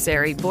purchase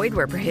necessary. Void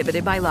where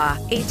prohibited by law.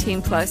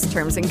 18+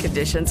 terms and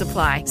conditions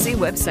apply. See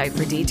website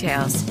for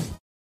details.